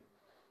dominion.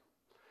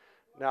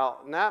 Now,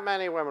 not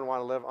many women want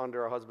to live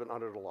under a husband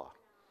under the law.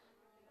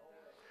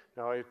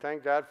 Now, I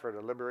thank God for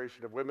the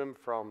liberation of women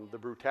from the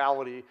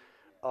brutality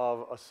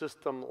of a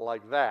system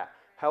like that.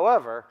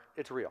 However,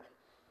 it's real.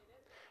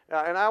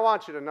 And I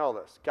want you to know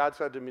this. God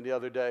said to me the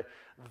other day,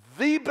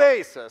 the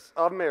basis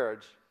of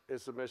marriage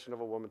is submission of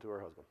a woman to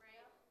her husband.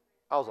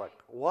 I was like,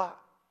 what?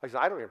 I said,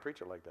 I don't even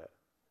preach it like that.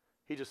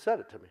 He just said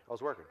it to me. I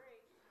was working.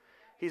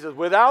 He says,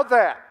 without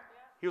that,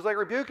 he was like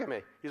rebuking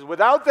me. He says,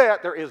 without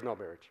that, there is no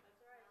marriage.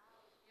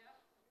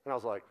 And I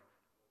was like,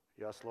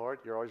 yes, Lord,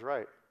 you're always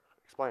right.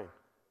 Explain.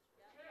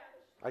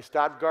 I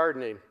stopped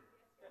gardening.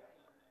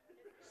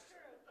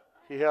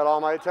 He had all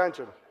my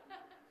attention.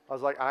 I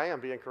was like, I am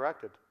being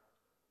corrected.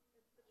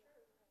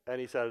 And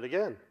he said it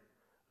again.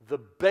 The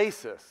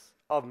basis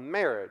of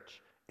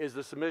marriage is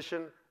the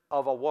submission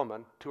of a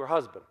woman to her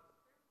husband.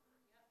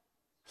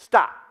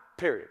 Stop,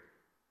 period.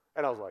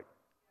 And I was like,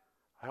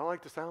 I don't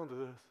like the sound of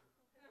this.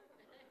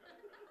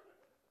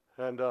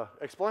 And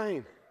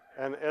explain.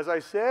 And as I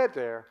sat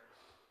there,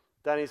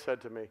 then he said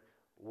to me,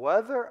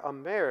 whether a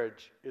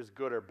marriage is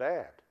good or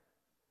bad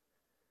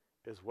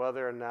is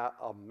whether or not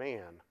a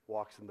man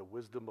walks in the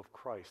wisdom of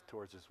Christ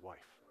towards his wife.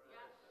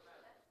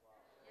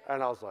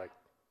 And I was like,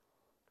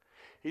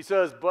 he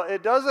says, but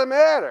it doesn't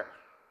matter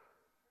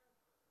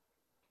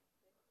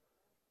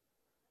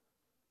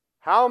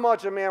how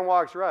much a man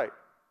walks right.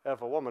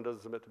 If a woman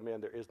doesn't submit to a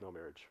man, there is no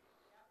marriage.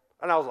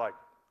 And I was like,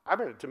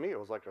 to me, it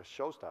was like a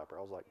showstopper.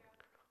 I was like,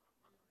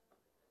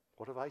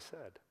 what have I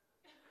said?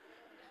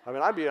 I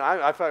mean, I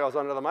felt like I was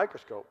under the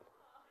microscope.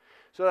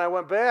 So then I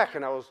went back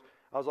and I was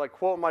like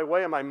quoting my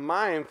way in my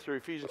mind through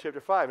Ephesians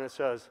chapter 5, and it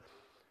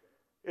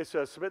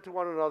says, submit to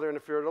one another in the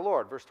fear of the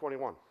Lord, verse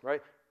 21,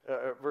 right?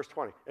 verse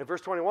 20. In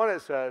verse 21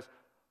 it says,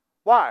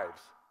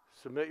 wives,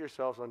 submit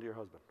yourselves unto your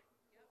husband.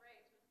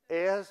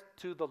 As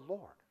to the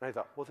Lord. And I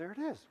thought, well, there it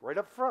is, right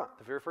up front,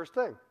 the very first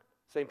thing.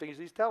 Same thing as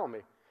he's telling me.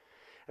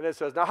 And it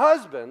says, now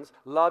husbands,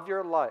 love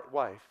your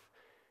wife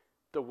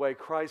the way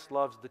Christ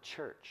loves the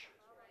church,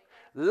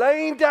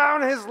 laying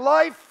down his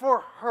life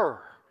for her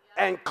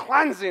and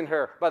cleansing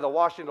her by the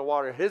washing of the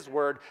water of his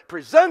word,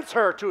 presents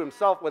her to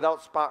himself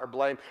without spot or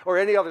blame or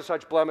any other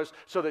such blemish,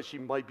 so that she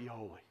might be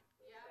holy.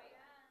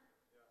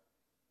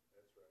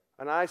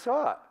 And I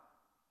saw it.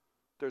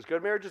 There's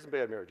good marriages and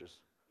bad marriages.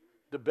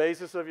 The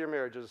basis of your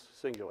marriage is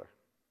singular.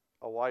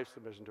 A wife's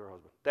submission to her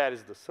husband. That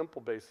is the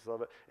simple basis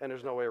of it, and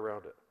there's no way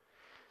around it.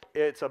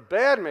 It's a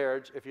bad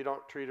marriage if you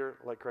don't treat her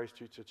like Christ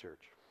treats the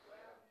church.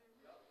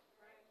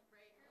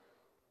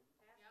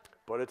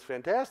 But it's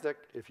fantastic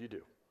if you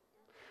do.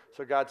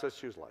 So God says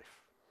choose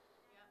life.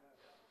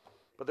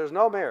 But there's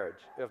no marriage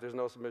if there's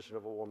no submission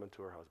of a woman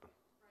to her husband.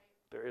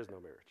 There is no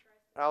marriage.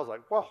 I was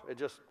like, whoa,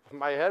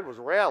 my head was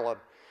rattling.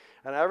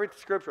 And every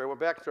scripture, I went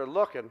back and started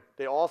looking,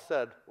 they all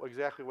said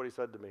exactly what he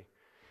said to me.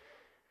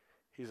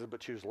 He said, but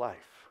choose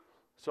life.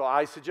 So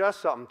I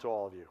suggest something to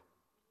all of you.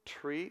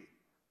 Treat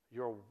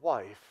your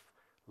wife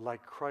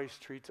like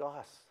Christ treats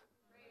us.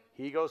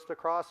 He goes to the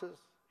crosses.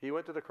 He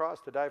went to the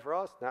cross to die for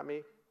us, not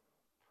me.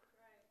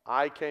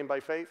 I came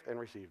by faith and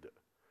received it.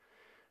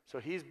 So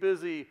he's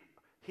busy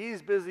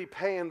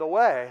paying the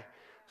way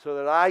so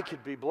that I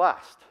could be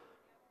blessed.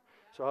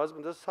 So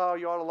husband, this is how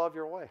you ought to love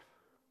your wife.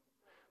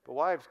 But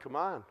wives, come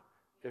on.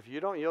 If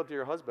you don't yield to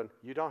your husband,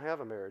 you don't have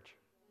a marriage.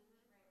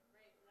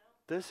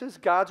 This is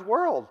God's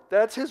world.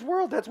 That's his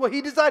world. That's what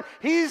he designed.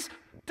 He's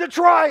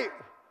Detroit.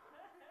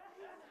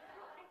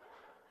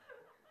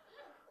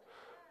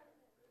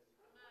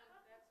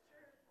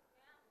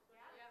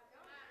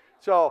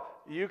 So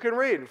you can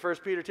read in 1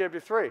 Peter chapter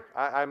 3.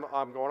 I'm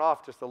going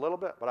off just a little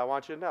bit, but I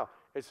want you to know.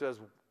 It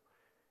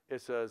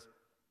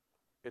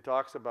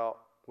talks about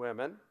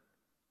women,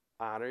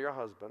 honor your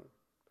husband.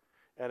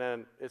 And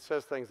then it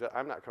says things that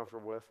I'm not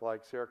comfortable with,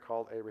 like Sarah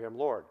called Abraham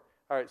Lord.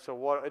 All right,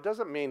 so it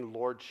doesn't mean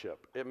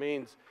lordship. It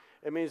means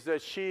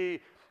that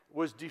she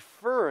was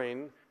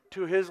deferring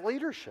to his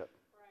leadership.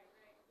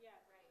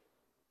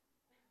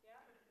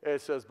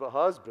 It says, but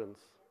husbands,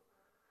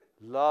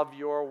 love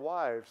your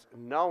wives,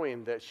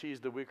 knowing that she's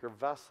the weaker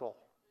vessel,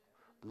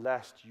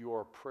 lest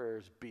your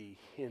prayers be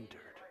hindered.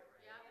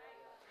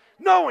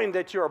 Knowing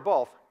that you are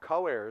both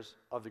co-heirs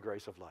of the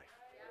grace of life.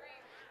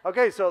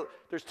 Okay, so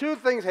there's two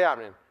things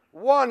happening.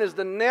 One is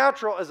the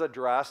natural is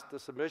addressed, the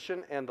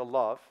submission and the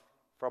love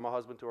from a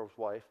husband to his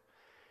wife.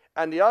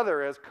 And the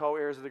other is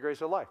co-heirs of the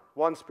grace of life.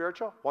 One's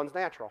spiritual, one's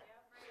natural.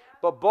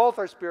 But both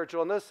are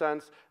spiritual in this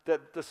sense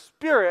that the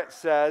Spirit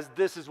says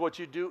this is what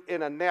you do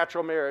in a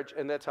natural marriage,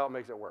 and that's how it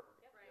makes it work.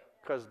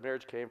 Because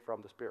marriage came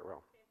from the spirit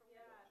realm.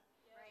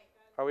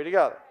 Are we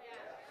together?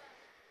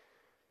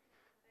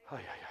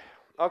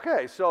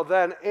 Okay, so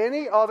then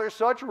any other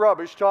such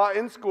rubbish taught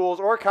in schools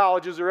or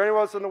colleges or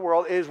anywhere else in the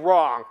world is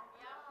wrong.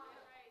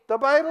 The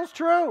Bible's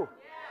true.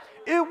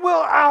 It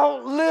will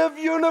outlive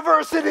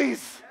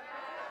universities.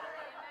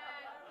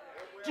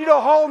 Do you know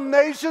whole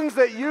nations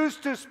that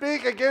used to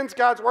speak against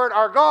God's word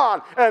are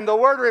gone, and the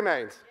word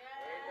remains?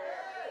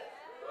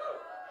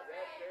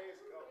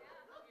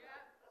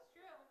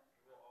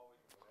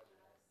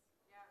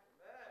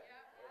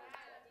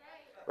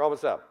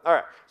 Romans 7. All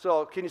right.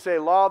 So can you say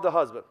law of the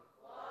husband?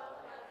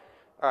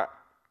 All right.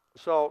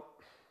 So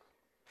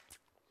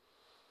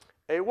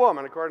a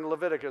woman, according to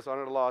Leviticus,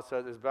 under the law,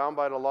 says is bound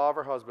by the law of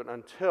her husband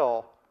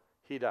until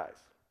he dies.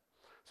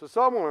 So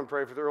some women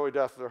pray for the early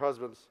death of their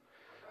husbands.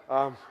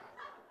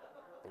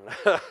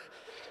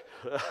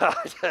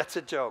 That's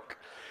a joke.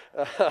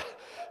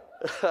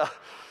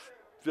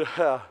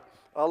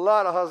 A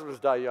lot of husbands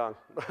die young.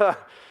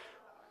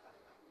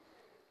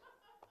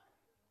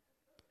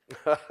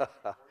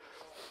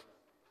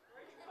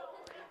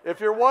 If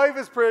your wife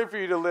is praying for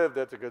you to live,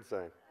 that's a good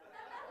sign.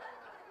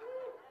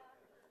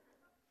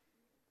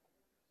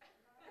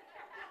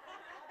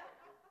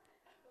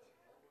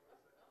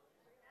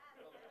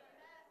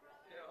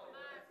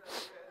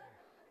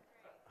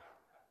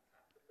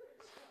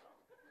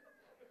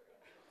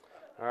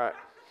 All right,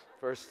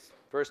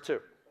 verse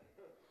 2.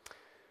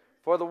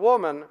 For the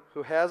woman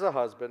who has a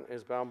husband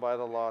is bound by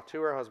the law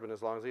to her husband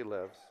as long as he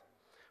lives.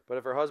 But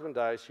if her husband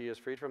dies, she is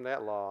freed from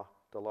that law,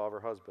 the law of her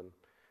husband.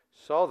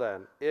 So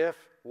then, if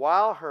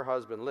while her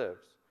husband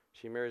lives,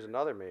 she marries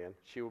another man,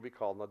 she will be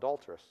called an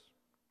adulteress.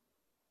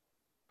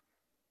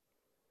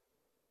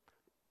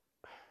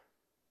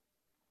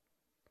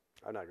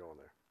 I'm not going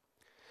there.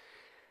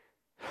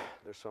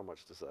 There's so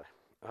much to say.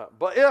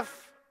 But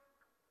if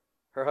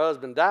her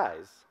husband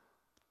dies,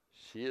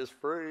 she is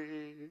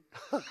free.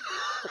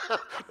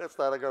 That's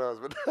not a good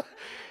husband.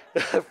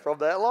 From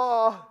that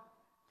law.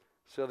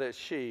 So that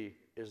she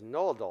is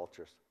no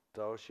adulteress,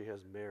 though she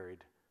has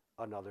married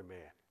another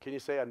man. Can you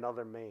say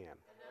another man? Another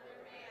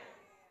man.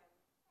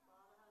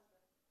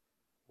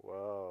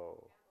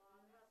 Whoa.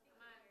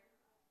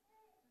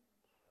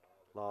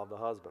 Law of the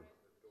husband.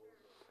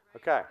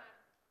 Okay.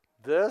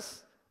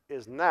 This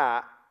is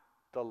not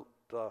the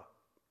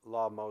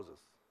law of Moses.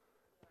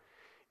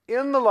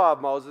 In the law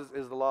of Moses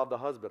is the law of the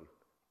husband.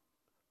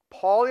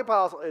 Paul the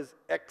Apostle is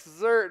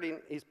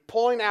he's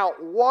pulling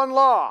out one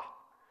law,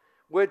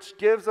 which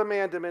gives a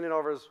man dominion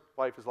over his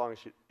wife as long as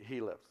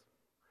he lives.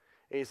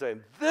 And he's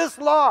saying, this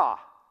law,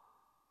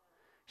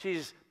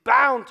 she's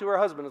bound to her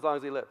husband as long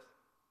as he lives.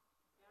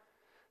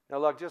 Now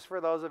look, just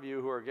for those of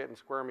you who are getting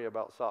squirmy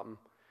about something,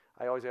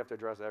 I always have to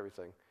address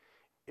everything.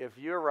 If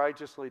you're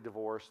righteously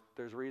divorced,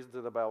 there's reasons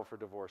in the Bible for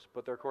divorce,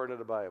 but they're according to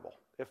the Bible.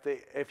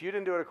 If you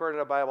didn't do it according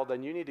to the Bible,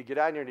 then you need to get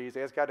on your knees,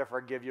 ask God to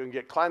forgive you, and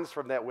get cleansed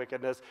from that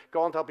wickedness.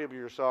 Go and tell people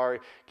you're sorry.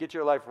 Get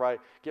your life right.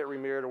 Get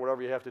remarried or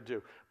whatever you have to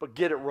do. But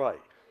get it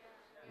right.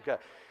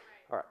 Okay.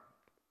 All right.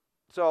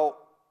 So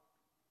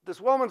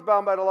this woman's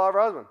bound by the law of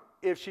her husband.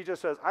 If she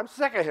just says, I'm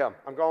sick of him,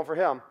 I'm going for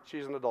him,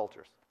 she's an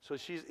adulteress. So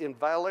she's in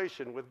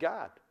violation with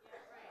God.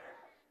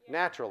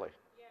 Naturally.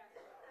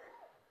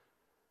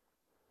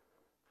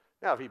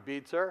 Now, if he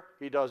beats her,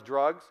 he does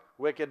drugs,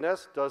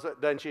 wickedness,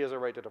 then she has a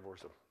right to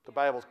divorce him. The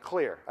Bible's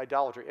clear.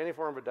 Idolatry, any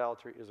form of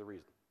idolatry is a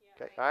reason.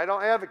 Okay? I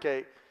don't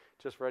advocate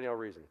just for any old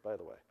reason, by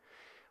the way.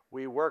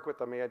 We work with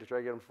the man to try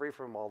to get him free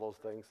from all those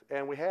things,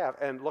 and we have.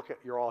 And look,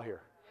 you're all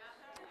here.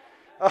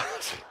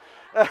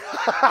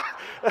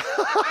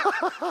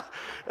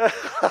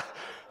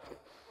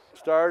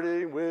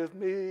 Starting with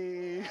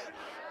me.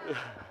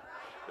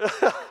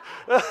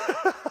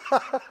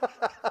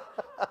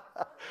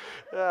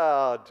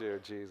 Oh, dear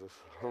Jesus.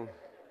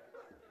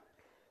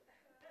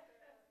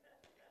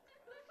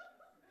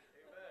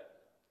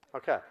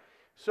 Okay,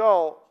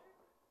 so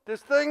this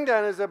thing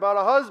then is about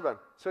a husband.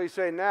 So he's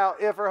saying now,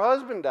 if her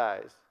husband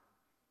dies,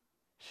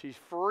 she's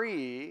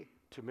free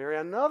to marry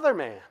another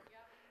man.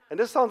 And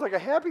this sounds like a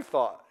happy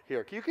thought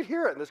here. You could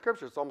hear it in the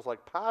scripture. It's almost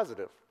like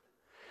positive.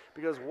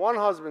 Because one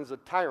husband's a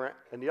tyrant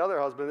and the other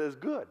husband is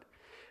good.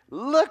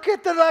 Look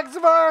at the next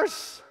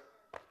verse.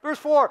 Verse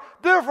 4.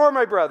 Therefore,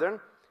 my brethren,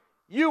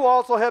 you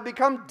also have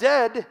become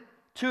dead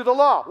to the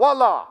law. What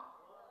law?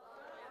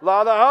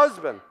 Law of the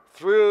husband.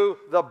 Through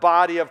the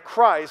body of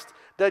Christ,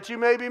 that you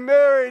may be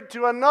married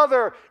to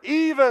another,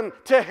 even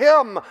to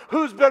him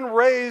who's been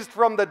raised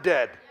from the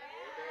dead.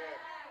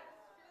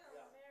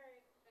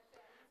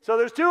 So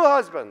there's two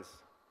husbands.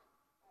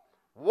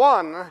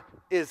 One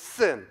is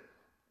sin,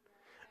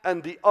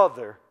 and the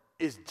other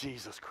is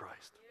Jesus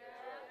Christ.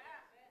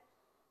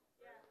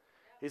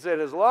 He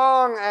said, as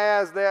long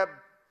as that,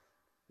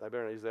 I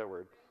better not use that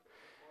word.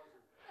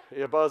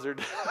 Yeah,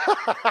 buzzard.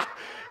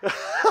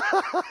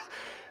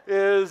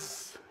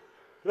 Is,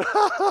 as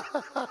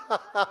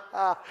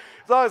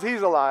long as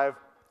he's alive,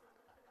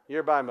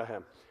 you're bound by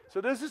him.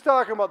 So this is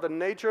talking about the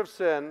nature of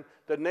sin,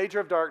 the nature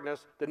of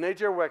darkness, the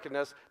nature of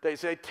wickedness. The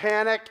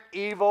satanic,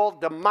 evil,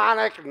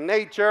 demonic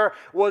nature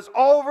was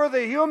over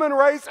the human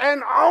race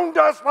and owned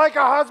us like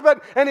a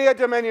husband, and he had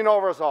dominion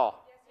over us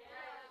all.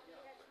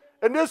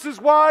 And this is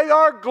why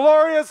our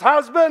glorious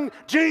husband,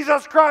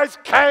 Jesus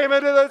Christ, came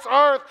into this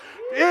earth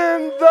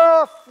in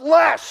the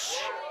flesh.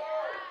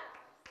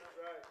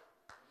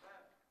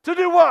 To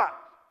do what?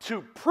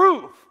 To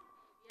prove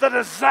the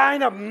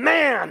design of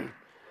man,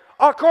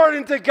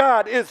 according to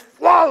God, is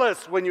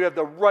flawless when you have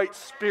the right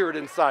spirit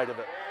inside of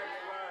it.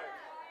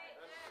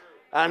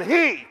 And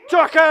he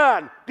took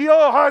on the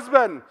old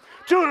husband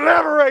to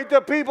liberate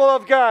the people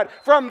of God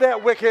from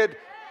that wicked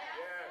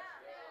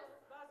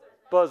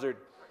buzzard.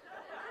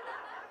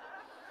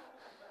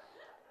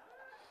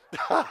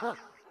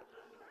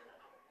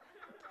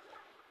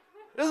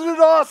 Isn't it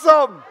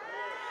awesome?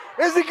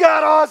 Isn't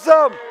God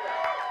awesome?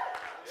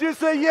 So you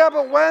say, yeah,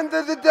 but when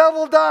did the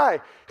devil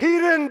die? He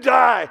didn't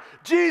die.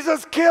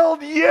 Jesus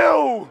killed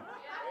you.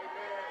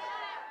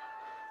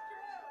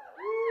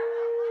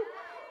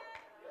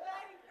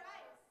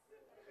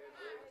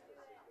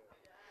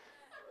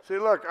 See,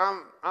 look,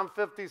 I'm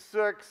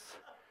 56.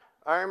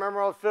 I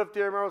remember I was 50,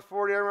 I remember I was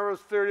 40, I remember I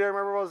was 30, I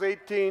remember I was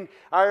 18.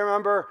 I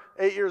remember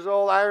 8 years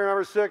old, I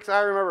remember 6, I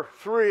remember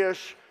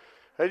 3-ish.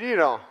 And you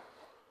know,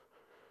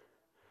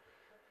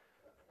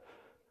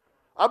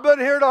 I've been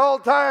here the whole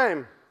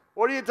time.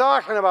 What are you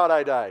talking about,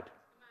 I died?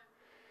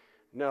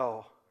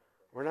 No,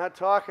 we're not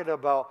talking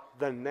about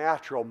the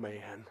natural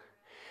man.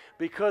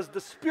 Because the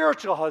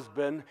spiritual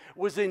husband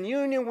was in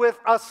union with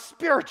us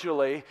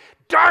spiritually,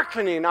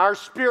 darkening our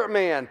spirit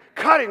man,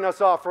 cutting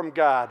us off from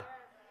God.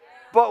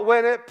 But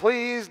when it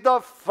pleased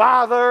the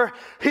Father,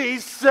 he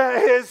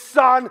sent his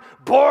Son,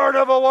 born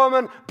of a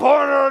woman,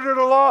 born under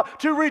the law,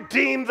 to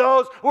redeem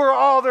those who are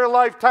all their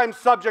lifetime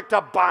subject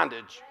to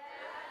bondage.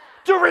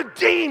 To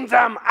redeem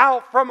them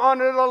out from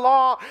under the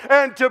law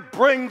and to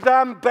bring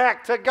them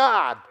back to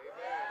God.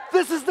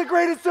 This is the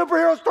greatest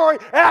superhero story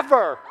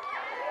ever.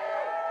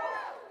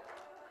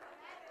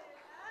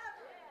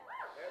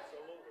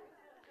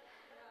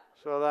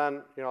 So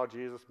then, you know,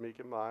 Jesus, meek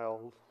and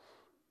mild.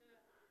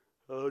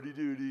 Howdy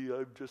doody,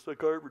 I'm just a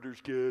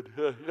carpenter's kid.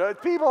 You know,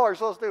 people are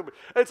so stupid.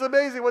 It's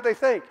amazing what they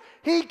think.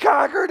 He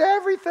conquered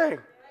everything.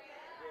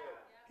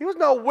 He was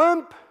no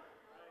wimp.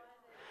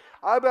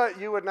 I bet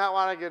you would not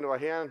want to get into a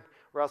hand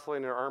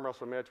wrestling or arm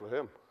wrestling match with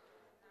him.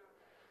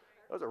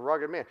 That was a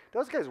rugged man.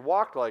 Those guys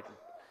walked like,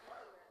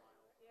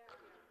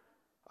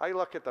 I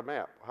look at the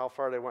map, how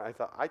far they went. I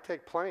thought, I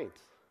take planes,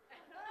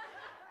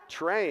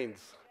 trains,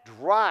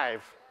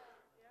 drive.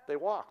 They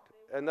walked.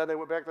 And then they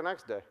went back the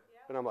next day.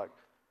 And I'm like,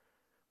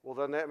 well,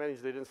 then that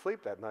means they didn't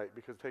sleep that night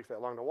because it takes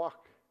that long to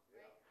walk.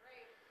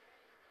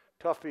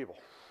 Tough people.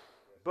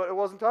 But it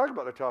wasn't talking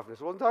about their toughness.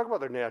 It wasn't talking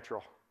about their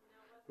natural.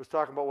 It was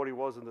talking about what he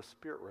was in the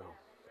spirit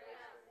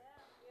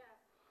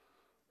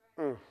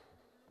realm.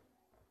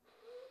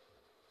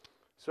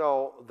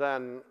 So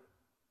then,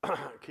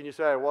 can you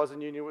say I was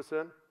in union with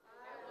sin?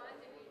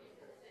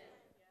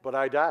 But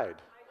I died.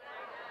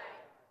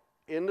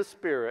 In the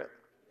spirit.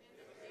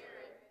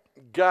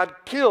 God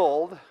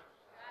killed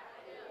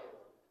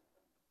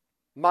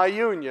my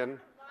union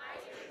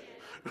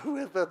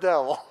with the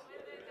devil.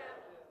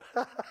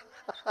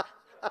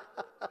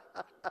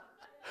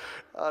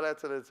 Oh,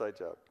 that's an inside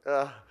joke.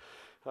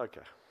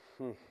 Okay.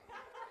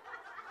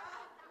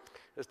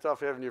 It's tough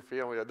having your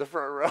family at the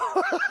front row.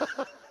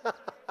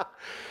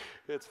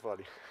 It's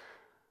funny.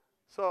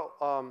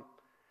 So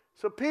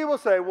people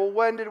say, well,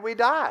 when did we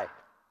die?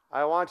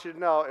 I want you to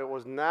know it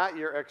was not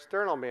your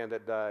external man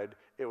that died.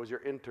 It was your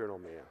internal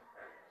man.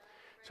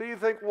 So you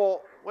think,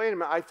 well, wait a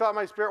minute. I thought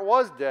my spirit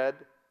was dead.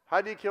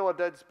 How do you kill a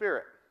dead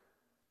spirit?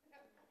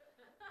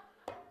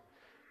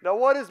 Now,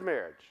 what is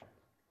marriage?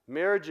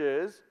 Marriage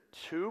is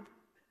two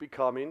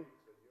becoming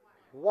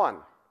one.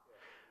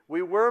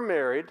 We were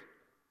married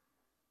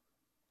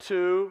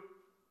to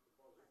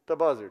the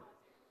buzzard.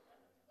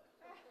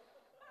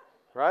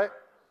 Right?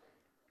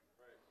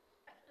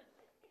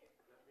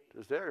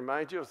 Does that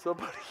remind you of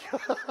somebody?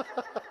 I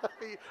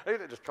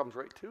think it just comes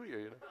right to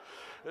you,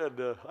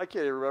 And I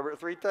can't even remember it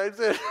 3 times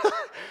in.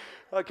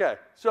 Okay,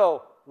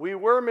 so we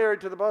were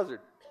married to the buzzard.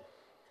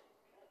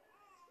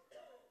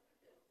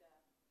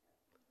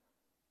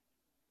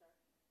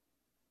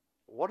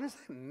 What does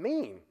that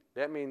mean?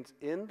 That means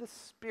in the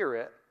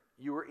spirit,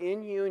 you were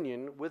in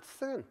union with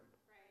sin.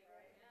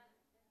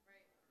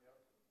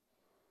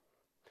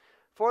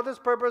 For this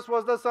purpose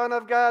was the Son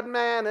of God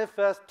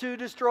manifest, to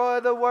destroy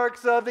the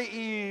works of the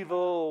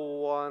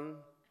evil one.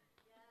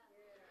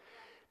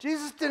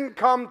 Jesus didn't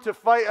come to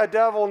fight a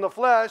devil in the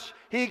flesh.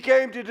 He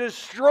came to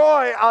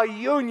destroy a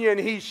union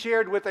he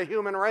shared with the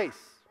human race.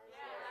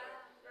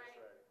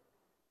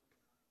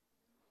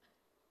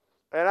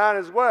 And on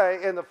his way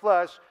in the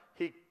flesh,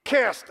 he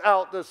cast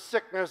out the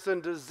sickness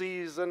and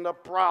disease and the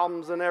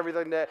problems and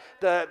everything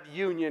that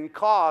union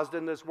caused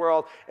in this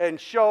world, and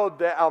showed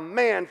that a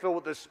man filled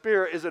with the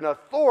Spirit is an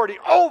authority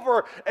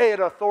over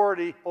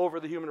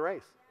the human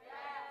race.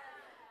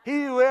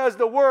 He who has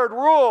the word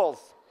rules.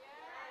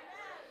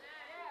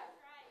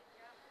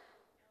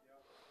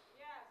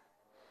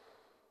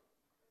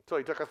 So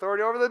he took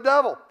authority over the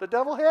devil. The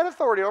devil had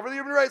authority over the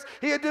human race.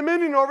 He had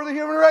dominion over the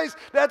human race.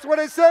 That's what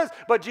it says.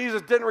 But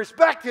Jesus didn't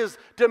respect his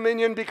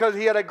dominion because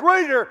he had a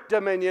greater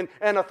dominion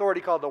and authority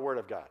called the Word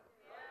of God.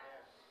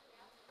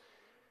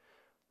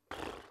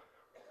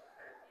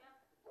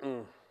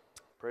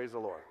 Praise the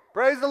Lord.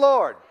 Praise the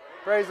Lord.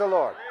 Praise the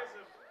Lord.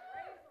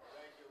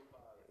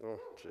 Oh,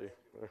 gee.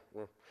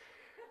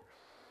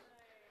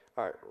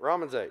 All right,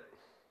 Romans 8.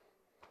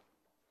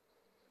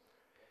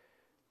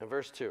 And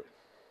verse 2.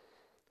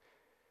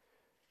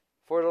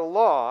 For the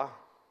law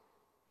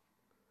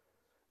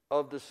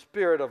of the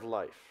Spirit of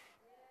life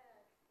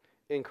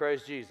in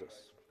Christ Jesus.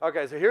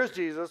 Okay, so here's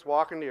Jesus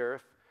walking the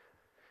earth,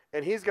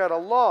 and he's got a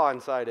law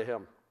inside of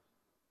him.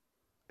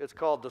 It's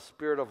called the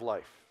Spirit of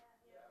life.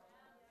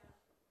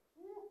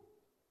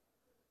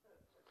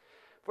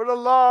 For the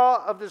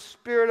law of the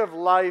Spirit of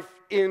life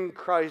in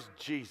Christ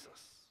Jesus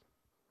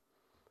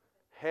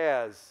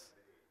has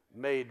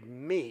made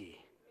me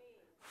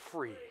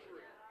free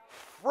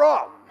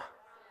from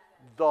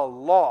the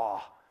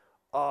law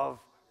of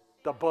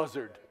the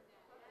buzzard.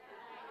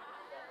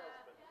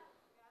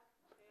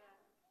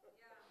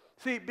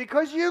 See,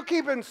 because you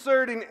keep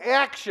inserting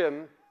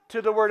action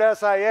to the word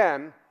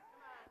S-I-N,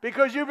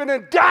 because you've been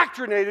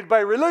indoctrinated by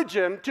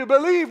religion to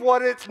believe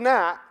what it's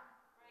not,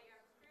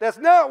 that's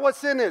not what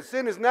sin is.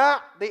 Sin is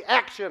not the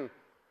action.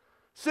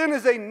 Sin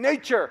is a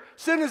nature.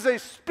 Sin is a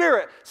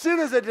spirit. Sin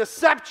is a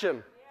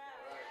deception.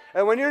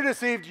 And when you're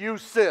deceived, you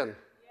sin.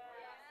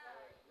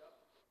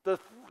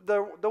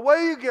 The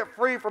way you get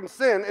free from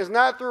sin is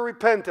not through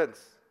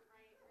repentance.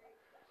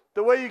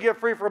 The way you get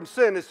free from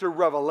sin is through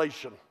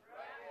revelation.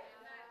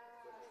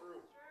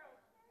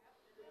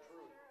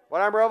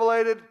 When I'm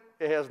revelated,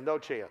 it has no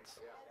chance.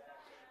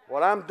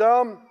 When I'm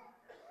dumb,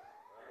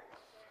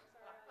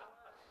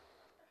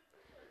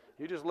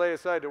 you just lay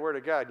aside the Word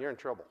of God and you're in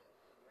trouble.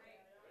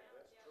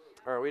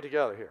 All right, we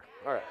together here.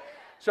 All right.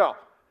 So,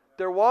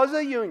 there was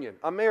a union,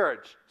 a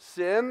marriage.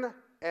 Sin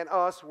and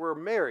us were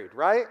married,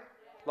 right?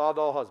 Law of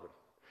the husband.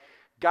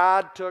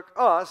 God took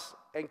us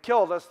and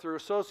killed us through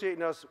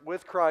associating us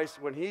with Christ.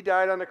 When he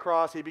died on the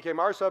cross, he became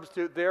our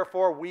substitute.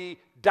 Therefore, we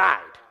died.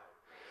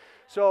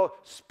 So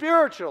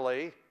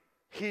spiritually,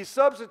 he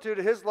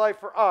substituted his life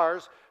for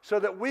ours so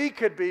that we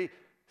could be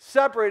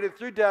separated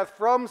through death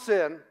from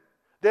sin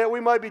that we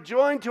might be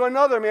joined to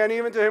another man,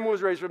 even to him who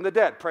was raised from the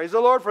dead. Praise the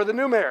Lord for the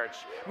new marriage.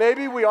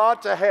 Maybe we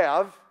ought to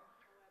have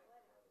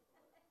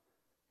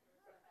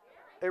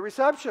a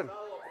reception.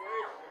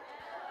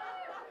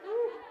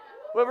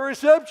 We have a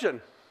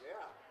reception.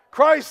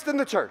 Christ in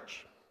the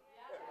church.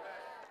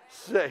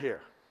 Sit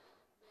here.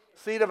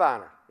 Seat of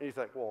honor. And you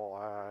think, well,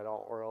 I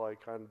don't really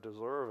kind of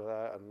deserve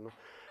that. And,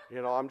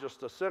 you know, I'm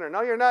just a sinner.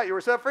 No, you're not. You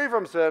were set free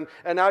from sin,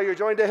 and now you're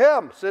joined to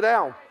him. Sit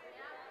down.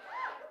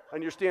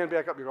 And you stand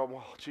back up. You're going,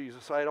 well,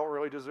 Jesus, I don't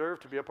really deserve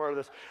to be a part of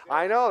this.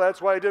 I know.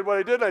 That's why I did what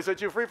I did. I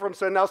set you free from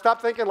sin. Now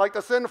stop thinking like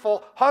the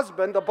sinful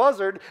husband, the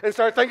buzzard, and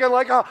start thinking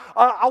like a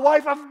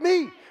wife of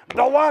me,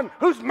 the one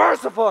who's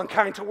merciful and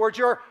kind towards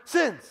your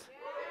sins.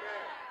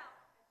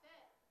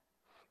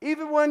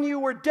 Even when you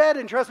were dead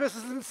in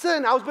trespasses and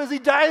sin, I was busy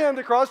dying on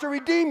the cross to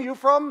redeem you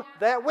from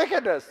that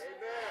wickedness. Amen.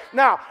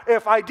 Now,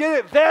 if I did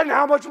it then,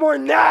 how much more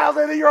now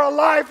that you're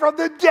alive from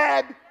the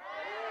dead?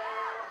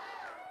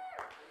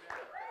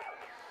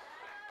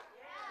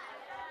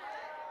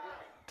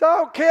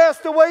 Don't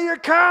cast away your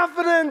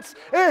confidence.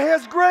 It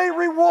has great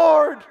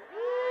reward.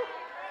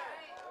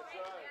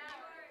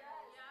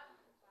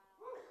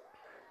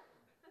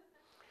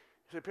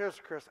 You say,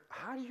 Pastor Chris,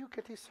 how do you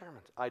get these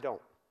sermons? I don't.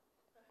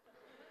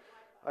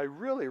 I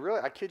really,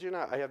 I kid you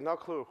not, I have no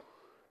clue.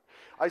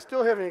 I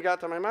still haven't even got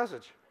to my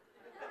message.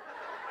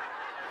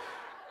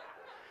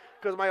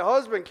 Because my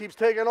husband keeps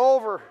taking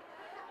over.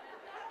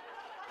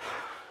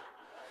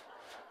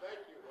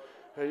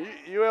 And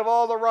you have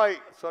all the right,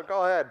 so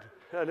go ahead.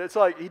 And it's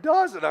like, he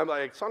does it. I'm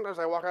like, sometimes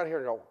I walk out here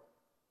and go,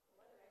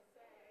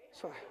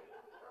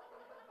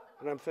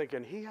 and I'm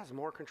thinking, he has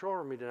more control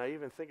over me than I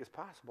even think is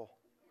possible.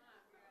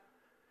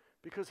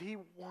 Because he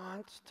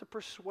wants to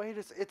persuade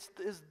us. It's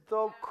as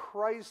though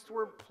Christ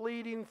were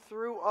pleading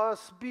through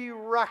us, be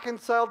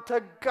reconciled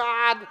to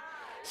God.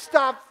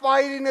 Stop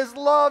fighting his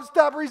love.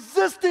 Stop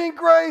resisting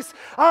grace.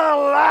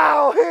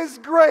 Allow his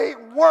great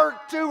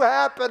work to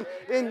happen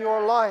in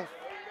your life.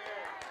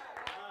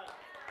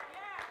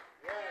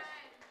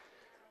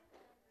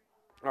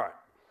 All right.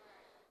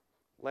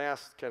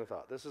 Last kind of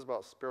thought. This is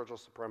about spiritual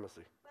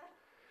supremacy.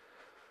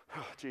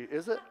 Oh, gee,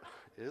 is it?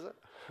 Is it?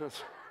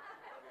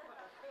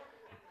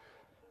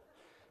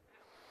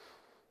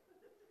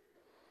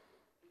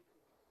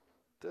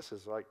 This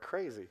is like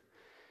crazy.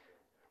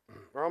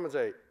 Romans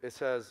 8, it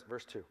says,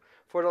 verse 2,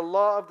 for the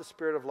law of the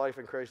Spirit of life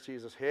in Christ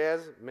Jesus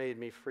has made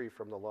me free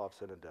from the law of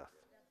sin and death.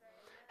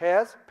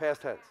 Has?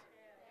 Past tense.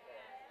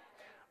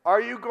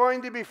 Are you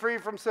going to be free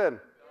from sin?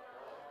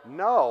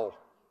 No.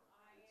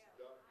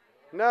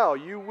 No,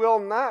 you will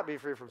not be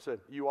free from sin.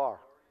 You are.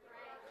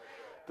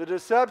 The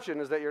deception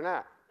is that you're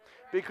not.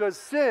 Because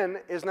sin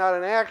is not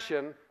an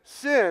action.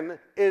 Sin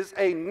is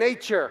a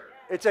nature.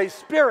 It's a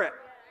spirit.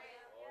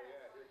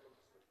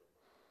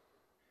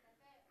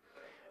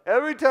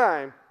 Every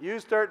time you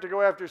start to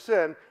go after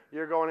sin,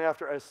 you're going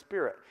after a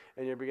spirit.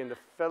 And you begin to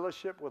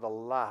fellowship with a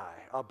lie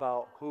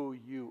about who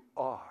you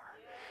are.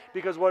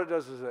 Because what it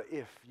does is,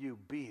 if you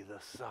be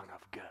the Son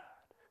of God.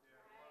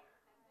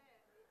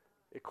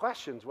 It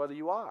questions whether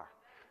you are.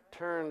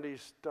 Turn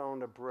these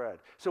stones to bread.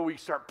 So we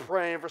start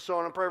praying for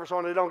someone and praying for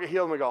someone, and they don't get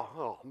healed, and we go,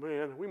 oh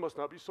man, we must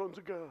not be sons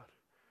of God.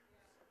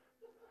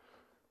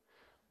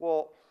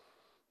 Well,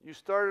 you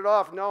started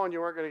off knowing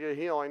you weren't going to get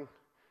healing,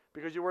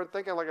 because you weren't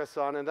thinking like a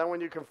son, and then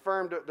when you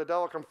confirmed it, the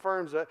devil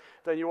confirms it,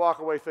 then you walk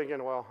away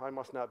thinking, well, I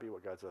must not be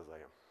what God says I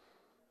am.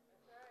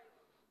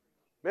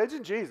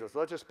 Imagine Jesus.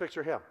 Let's just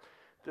picture him.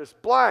 This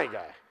blind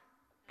guy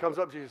comes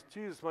up to Jesus.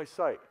 Jesus, my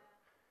sight.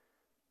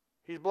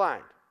 He's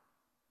blind.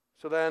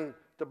 So then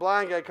the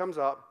blind guy comes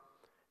up,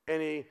 and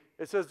it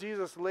says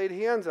Jesus laid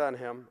hands on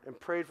him and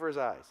prayed for his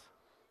eyes.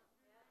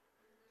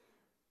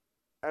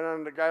 And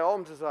then the guy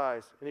opens his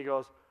eyes, and he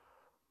goes,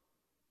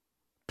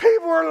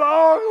 people are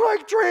long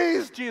like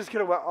trees. Jesus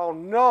could have went, oh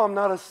no, I'm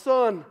not a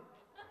son.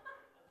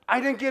 I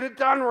didn't get it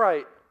done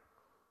right.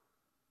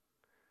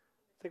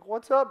 Think,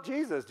 what's up,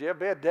 Jesus? Do you have a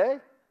bad day?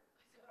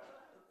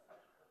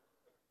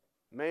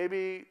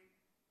 Maybe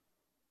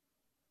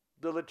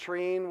the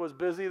latrine was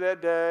busy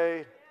that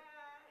day,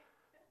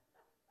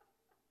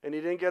 and he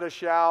didn't get a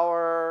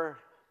shower,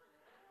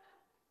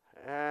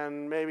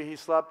 and maybe he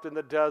slept in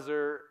the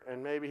desert,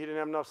 and maybe he didn't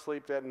have enough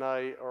sleep that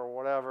night or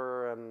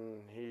whatever,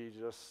 and he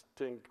just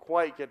didn't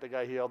quite get the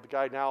guy healed. The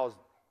guy now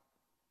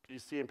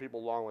he's seeing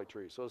people long like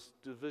trees, so his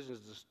vision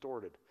is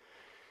distorted.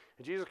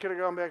 And Jesus could have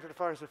gone back to the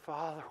Father and said,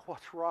 Father,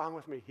 what's wrong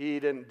with me?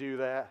 He didn't do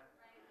that.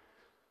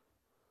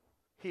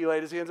 He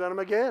laid his hands on him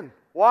again.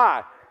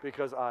 Why?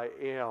 Because I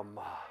am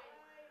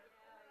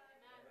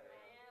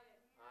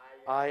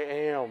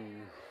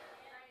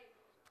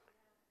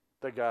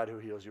the God who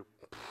heals you.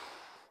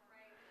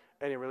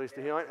 And he released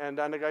the healing, and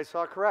then the guy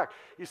saw correct.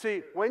 You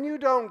see, when you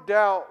don't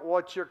doubt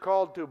what you're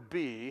called to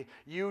be,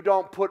 you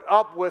don't put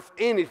up with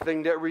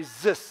anything that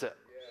resists it.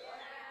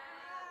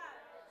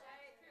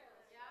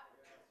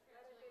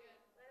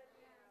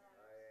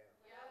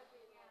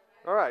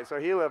 All right, so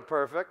he lived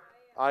perfect.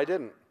 I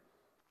didn't.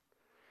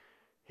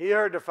 He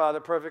heard the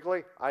Father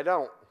perfectly. I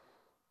don't.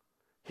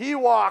 He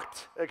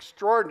walked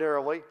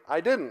extraordinarily.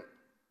 I didn't.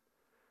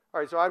 All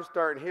right, so I'm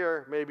starting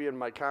here, maybe in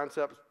my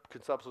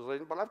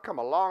conceptualization, but I've come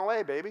a long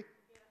way, baby.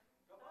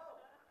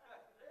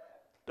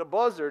 The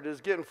buzzard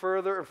is getting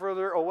further and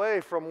further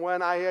away from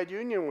when I had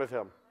union with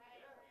him.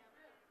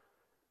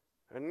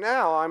 And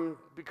now I'm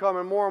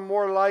becoming more and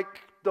more like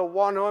the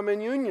one who I'm in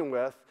union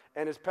with,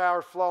 and his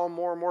power flowing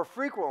more and more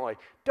frequently.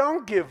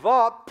 Don't give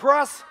up.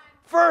 Press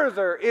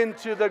further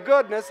into the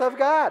goodness of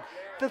God.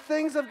 The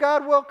things of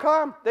God will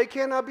come. They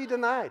cannot be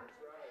denied.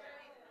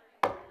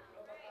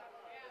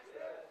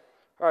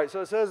 All right,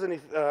 so it says in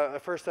 1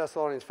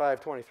 Thessalonians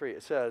 5:23,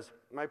 it says,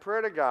 my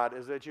prayer to God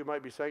is that you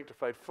might be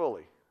sanctified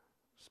fully,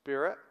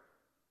 spirit,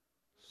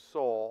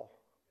 soul,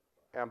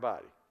 and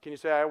body. Can you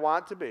say, I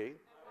want to be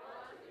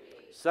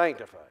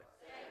sanctified.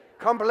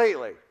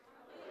 Completely.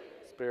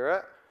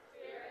 Spirit,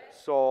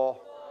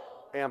 soul,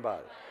 and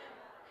body.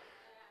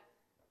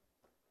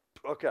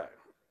 Okay,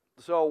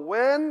 so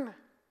when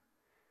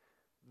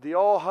the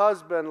old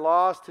husband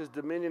lost his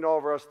dominion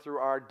over us through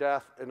our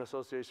death in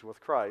association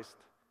with Christ,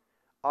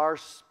 our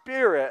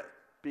spirit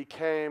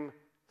became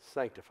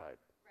sanctified.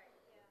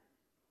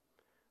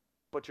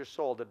 But your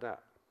soul did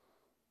not.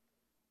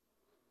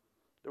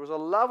 There was a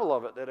level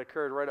of it that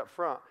occurred right up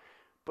front.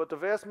 But the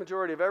vast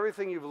majority of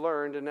everything you've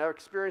learned and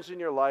experienced in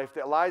your life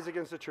that lies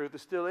against the truth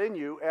is still in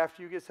you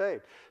after you get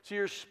saved. So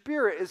your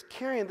spirit is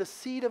carrying the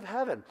seed of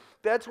heaven.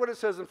 That's what it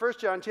says in 1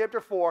 John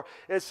chapter 4.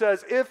 It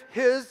says, if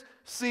his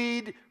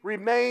seed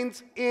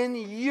remains in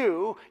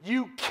you,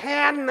 you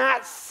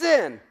cannot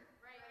sin.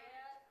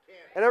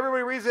 And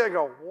everybody reads it and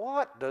go,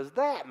 what does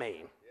that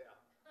mean?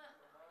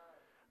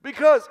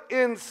 Because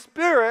in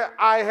spirit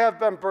I have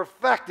been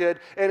perfected,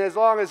 and as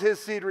long as his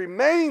seed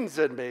remains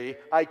in me,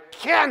 I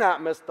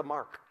cannot miss the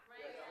mark.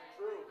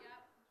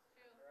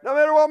 No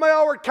matter what my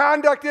outward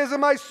conduct is in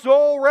my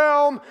soul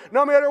realm,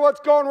 no matter what's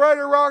going right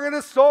or wrong in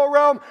the soul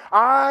realm,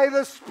 I,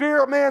 the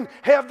spirit man,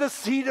 have the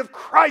seed of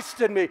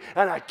Christ in me,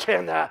 and I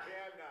cannot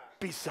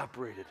be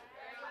separated.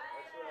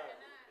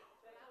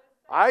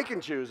 I can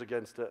choose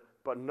against it,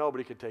 but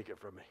nobody can take it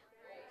from me.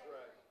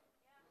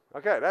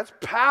 Okay, that's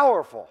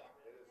powerful.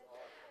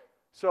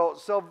 So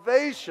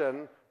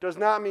salvation does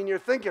not mean you're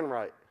thinking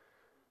right.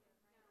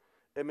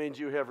 It means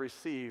you have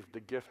received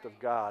the gift of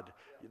God,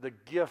 the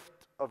gift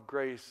of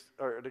grace,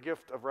 or the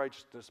gift of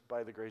righteousness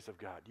by the grace of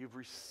God. You've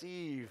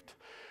received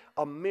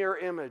a mirror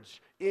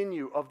image in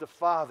you of the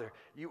Father.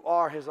 You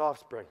are his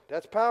offspring.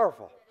 That's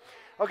powerful.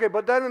 Okay,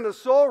 but then in the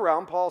soul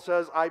realm, Paul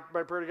says,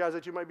 my prayer to God is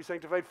that you might be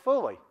sanctified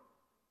fully.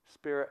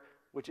 Spirit,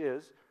 which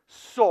is,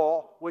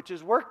 soul, which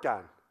is worked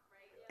on,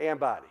 and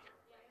body.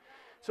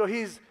 So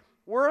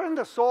we're in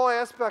the soul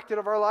aspect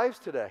of our lives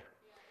today.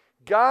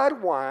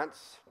 God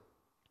wants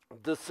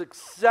the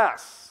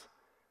success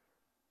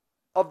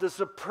of the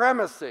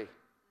supremacy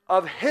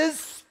of his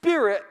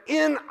spirit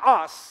in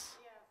us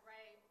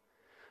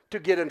to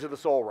get into the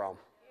soul realm.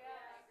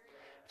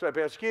 That's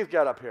why Pastor Keith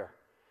got up here.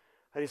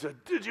 And he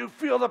said, did you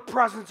feel the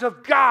presence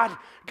of God?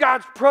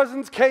 God's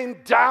presence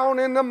came down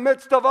in the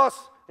midst of us.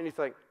 And you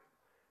think,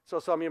 so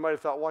some of you might have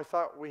thought, well, I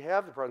thought we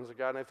have the presence of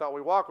God, and I thought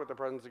we walk with the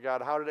presence of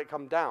God. How did it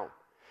come down?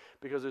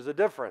 Because there's a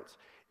difference.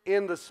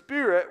 In the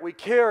spirit, we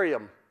carry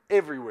him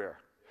everywhere.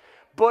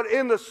 But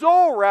in the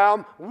soul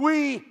realm,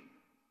 we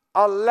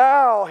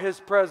allow his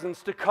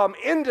presence to come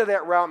into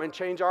that realm and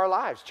change our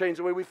lives, change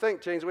the way we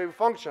think, change the way we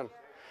function.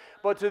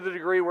 But to the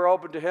degree we're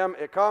open to him,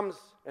 it comes,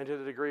 and to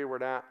the degree we're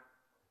not,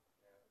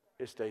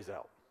 it stays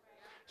out.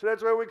 So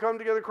that's why we come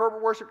together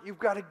corporate worship. You've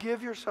got to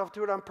give yourself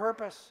to it on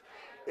purpose.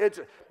 It's,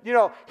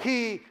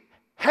 he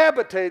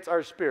habitates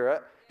our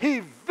spirit,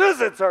 he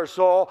visits our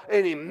soul,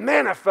 and he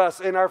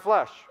manifests in our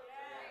flesh.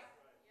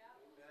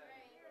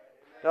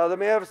 Now, the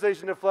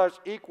manifestation of flesh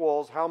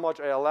equals how much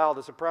I allow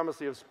the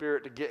supremacy of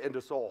spirit to get into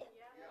soul.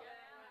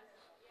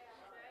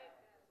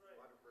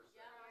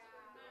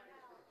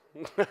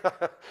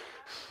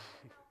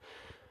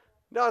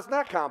 No, it's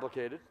not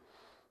complicated.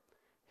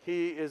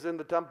 He is in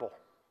the temple,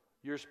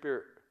 your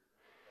spirit,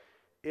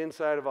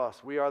 inside of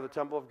us. We are the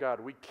temple of God.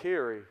 We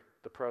carry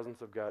the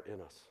presence of God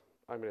in us.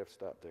 I'm going to have to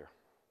stop there.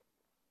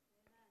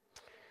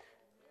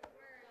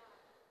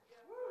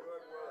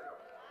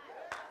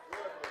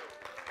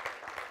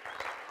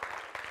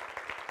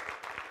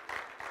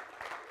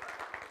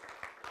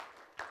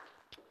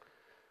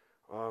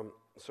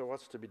 So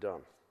what's to be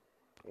done?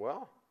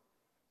 Well,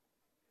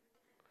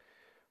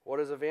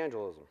 what is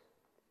evangelism?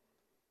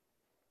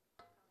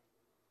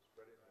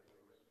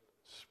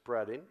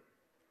 Spreading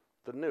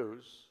the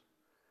news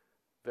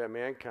that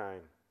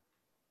mankind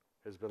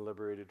has been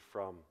liberated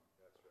from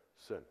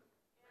sin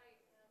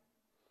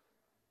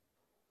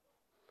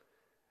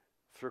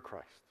through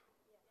Christ.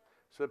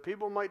 So that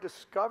people might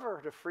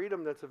discover the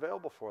freedom that's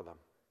available for them.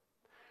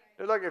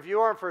 Look, if you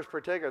aren't first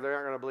partaker, they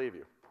aren't going to believe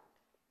you.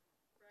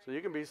 So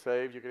you can be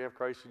saved, you can have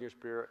Christ in your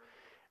spirit,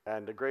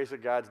 and the grace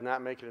of God's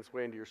not making its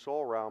way into your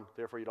soul realm.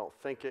 Therefore, you don't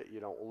think it, you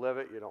don't live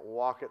it, you don't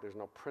walk it. There's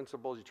no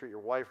principles. You treat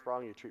your wife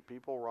wrong, you treat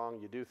people wrong,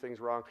 you do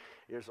things wrong.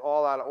 It's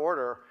all out of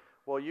order.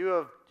 Well,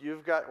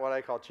 you've got what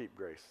I call cheap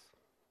grace.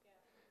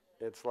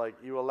 It's like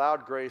you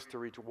allowed grace to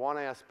reach one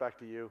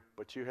aspect of you,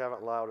 but you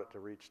haven't allowed it to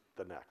reach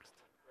the next.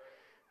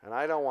 And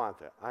I don't want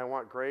that. I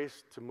want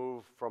grace to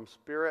move from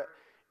spirit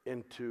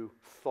into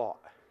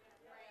thought.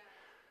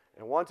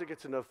 And once it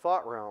gets into the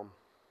thought realm,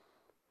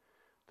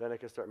 then it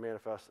can start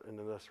manifesting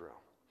into this realm.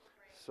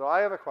 So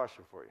I have a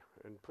question for you,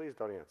 and please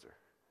don't answer.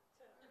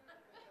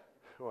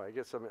 Oh, I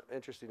get some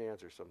interesting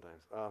answers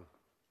sometimes.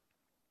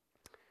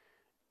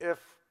 If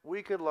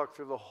we could look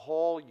through the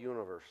whole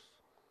universe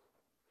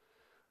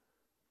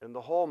and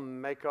the whole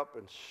makeup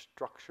and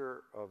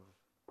structure of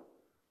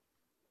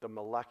the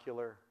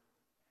molecular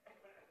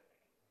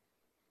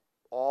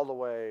all the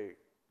way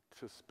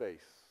to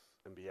space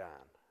and beyond,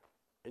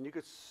 and you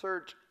could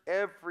search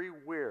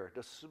everywhere,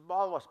 the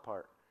smallest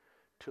part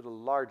to the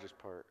largest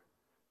part,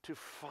 to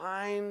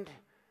find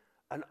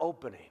an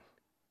opening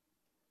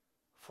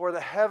for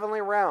the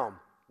heavenly realm.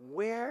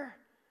 Where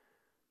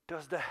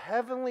does the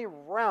heavenly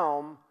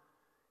realm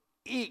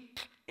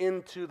eke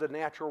into the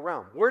natural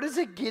realm? Where does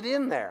it get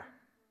in there?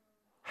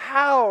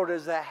 How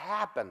does that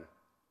happen?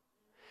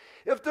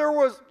 If there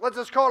was, let's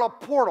just call it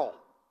a portal,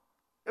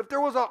 if there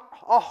was a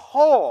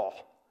hole,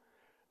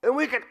 and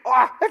we could,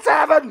 it's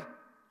heaven!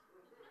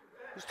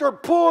 You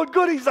start pulling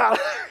goodies out.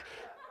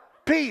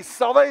 Peace,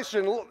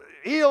 salvation,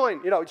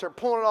 healing, you start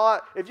pulling it all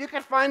out. If you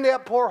could find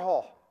that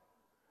porthole,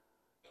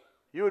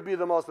 you would be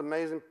the most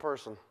amazing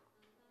person.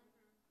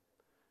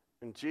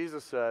 And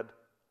Jesus said,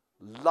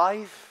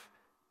 life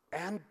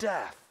and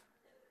death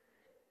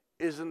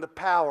is in the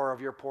power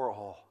of your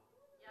porthole.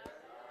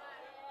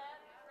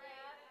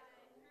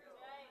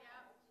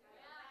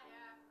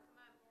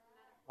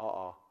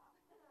 Uh-oh.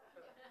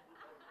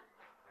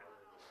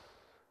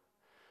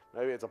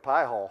 Maybe it's a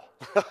pie hole.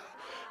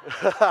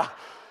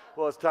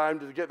 Well, it's time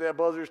to get that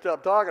buzzer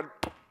stop talking.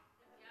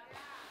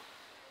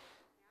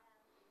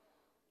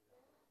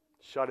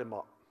 Shut him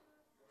up.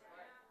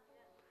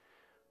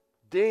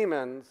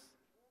 Demons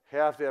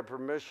have to have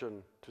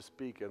permission to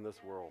speak in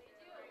this world.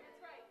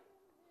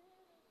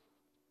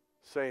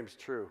 Same's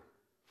true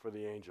for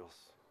the angels.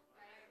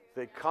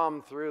 They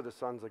come through the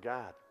sons of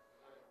God.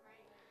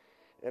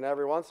 And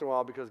every once in a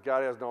while, because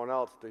God has no one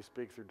else, they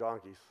speak through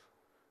donkeys.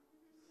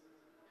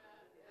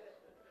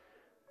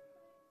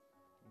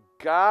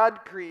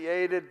 God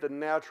created the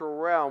natural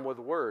realm with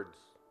words.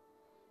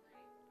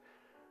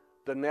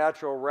 The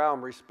natural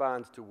realm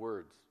responds to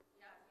words.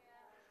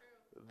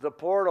 The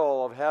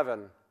portal of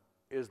heaven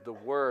is the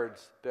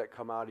words that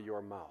come out of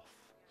your mouth.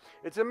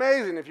 It's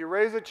amazing if you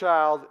raise a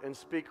child and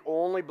speak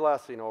only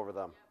blessing over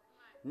them.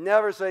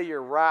 Never say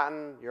you're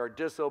rotten, you're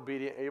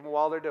disobedient, even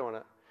while they're doing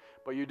it.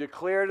 But you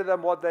declare to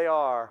them what they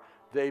are,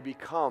 they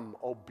become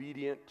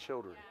obedient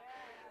children.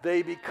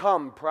 They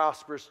become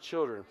prosperous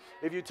children.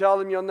 If you tell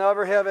them you'll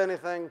never have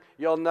anything,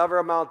 you'll never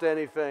amount to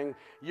anything,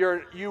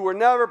 you were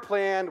never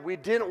planned, we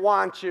didn't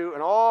want you,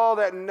 and all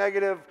that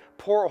negative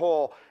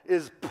porthole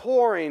is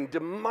pouring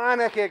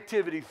demonic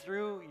activity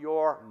through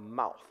your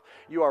mouth.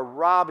 You are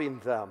robbing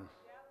them.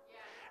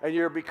 And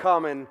you're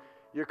coming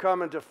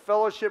to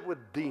fellowship with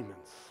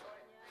demons.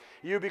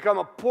 You become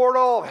a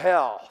portal of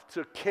hell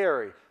to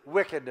carry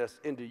wickedness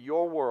into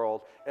your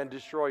world and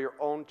destroy your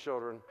own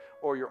children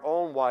or your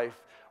own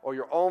wife or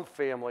your own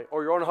family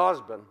or your own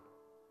husband.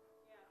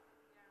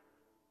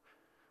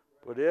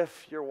 But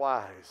if you're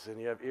wise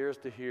and you have ears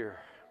to hear,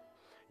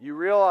 you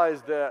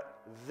realize that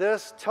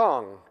this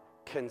tongue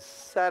can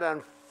set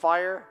on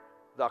fire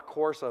the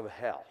course of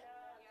hell.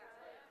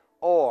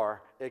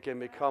 Or it can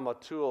become a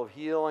tool of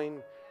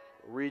healing,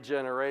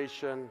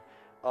 regeneration,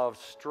 of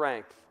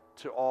strength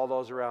to all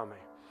those around me.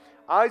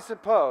 I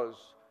suppose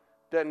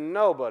that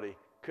nobody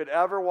could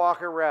ever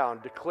walk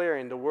around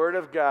declaring the Word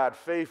of God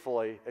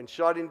faithfully and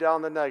shutting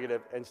down the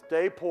negative and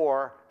stay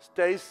poor,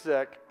 stay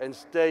sick, and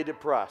stay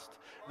depressed.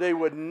 They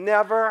would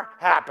never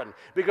happen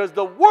because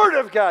the Word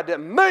of God that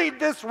made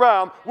this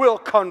realm will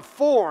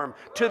conform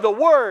to the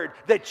Word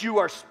that you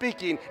are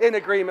speaking in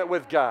agreement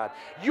with God.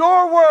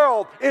 Your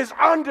world is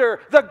under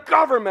the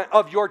government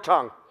of your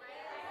tongue.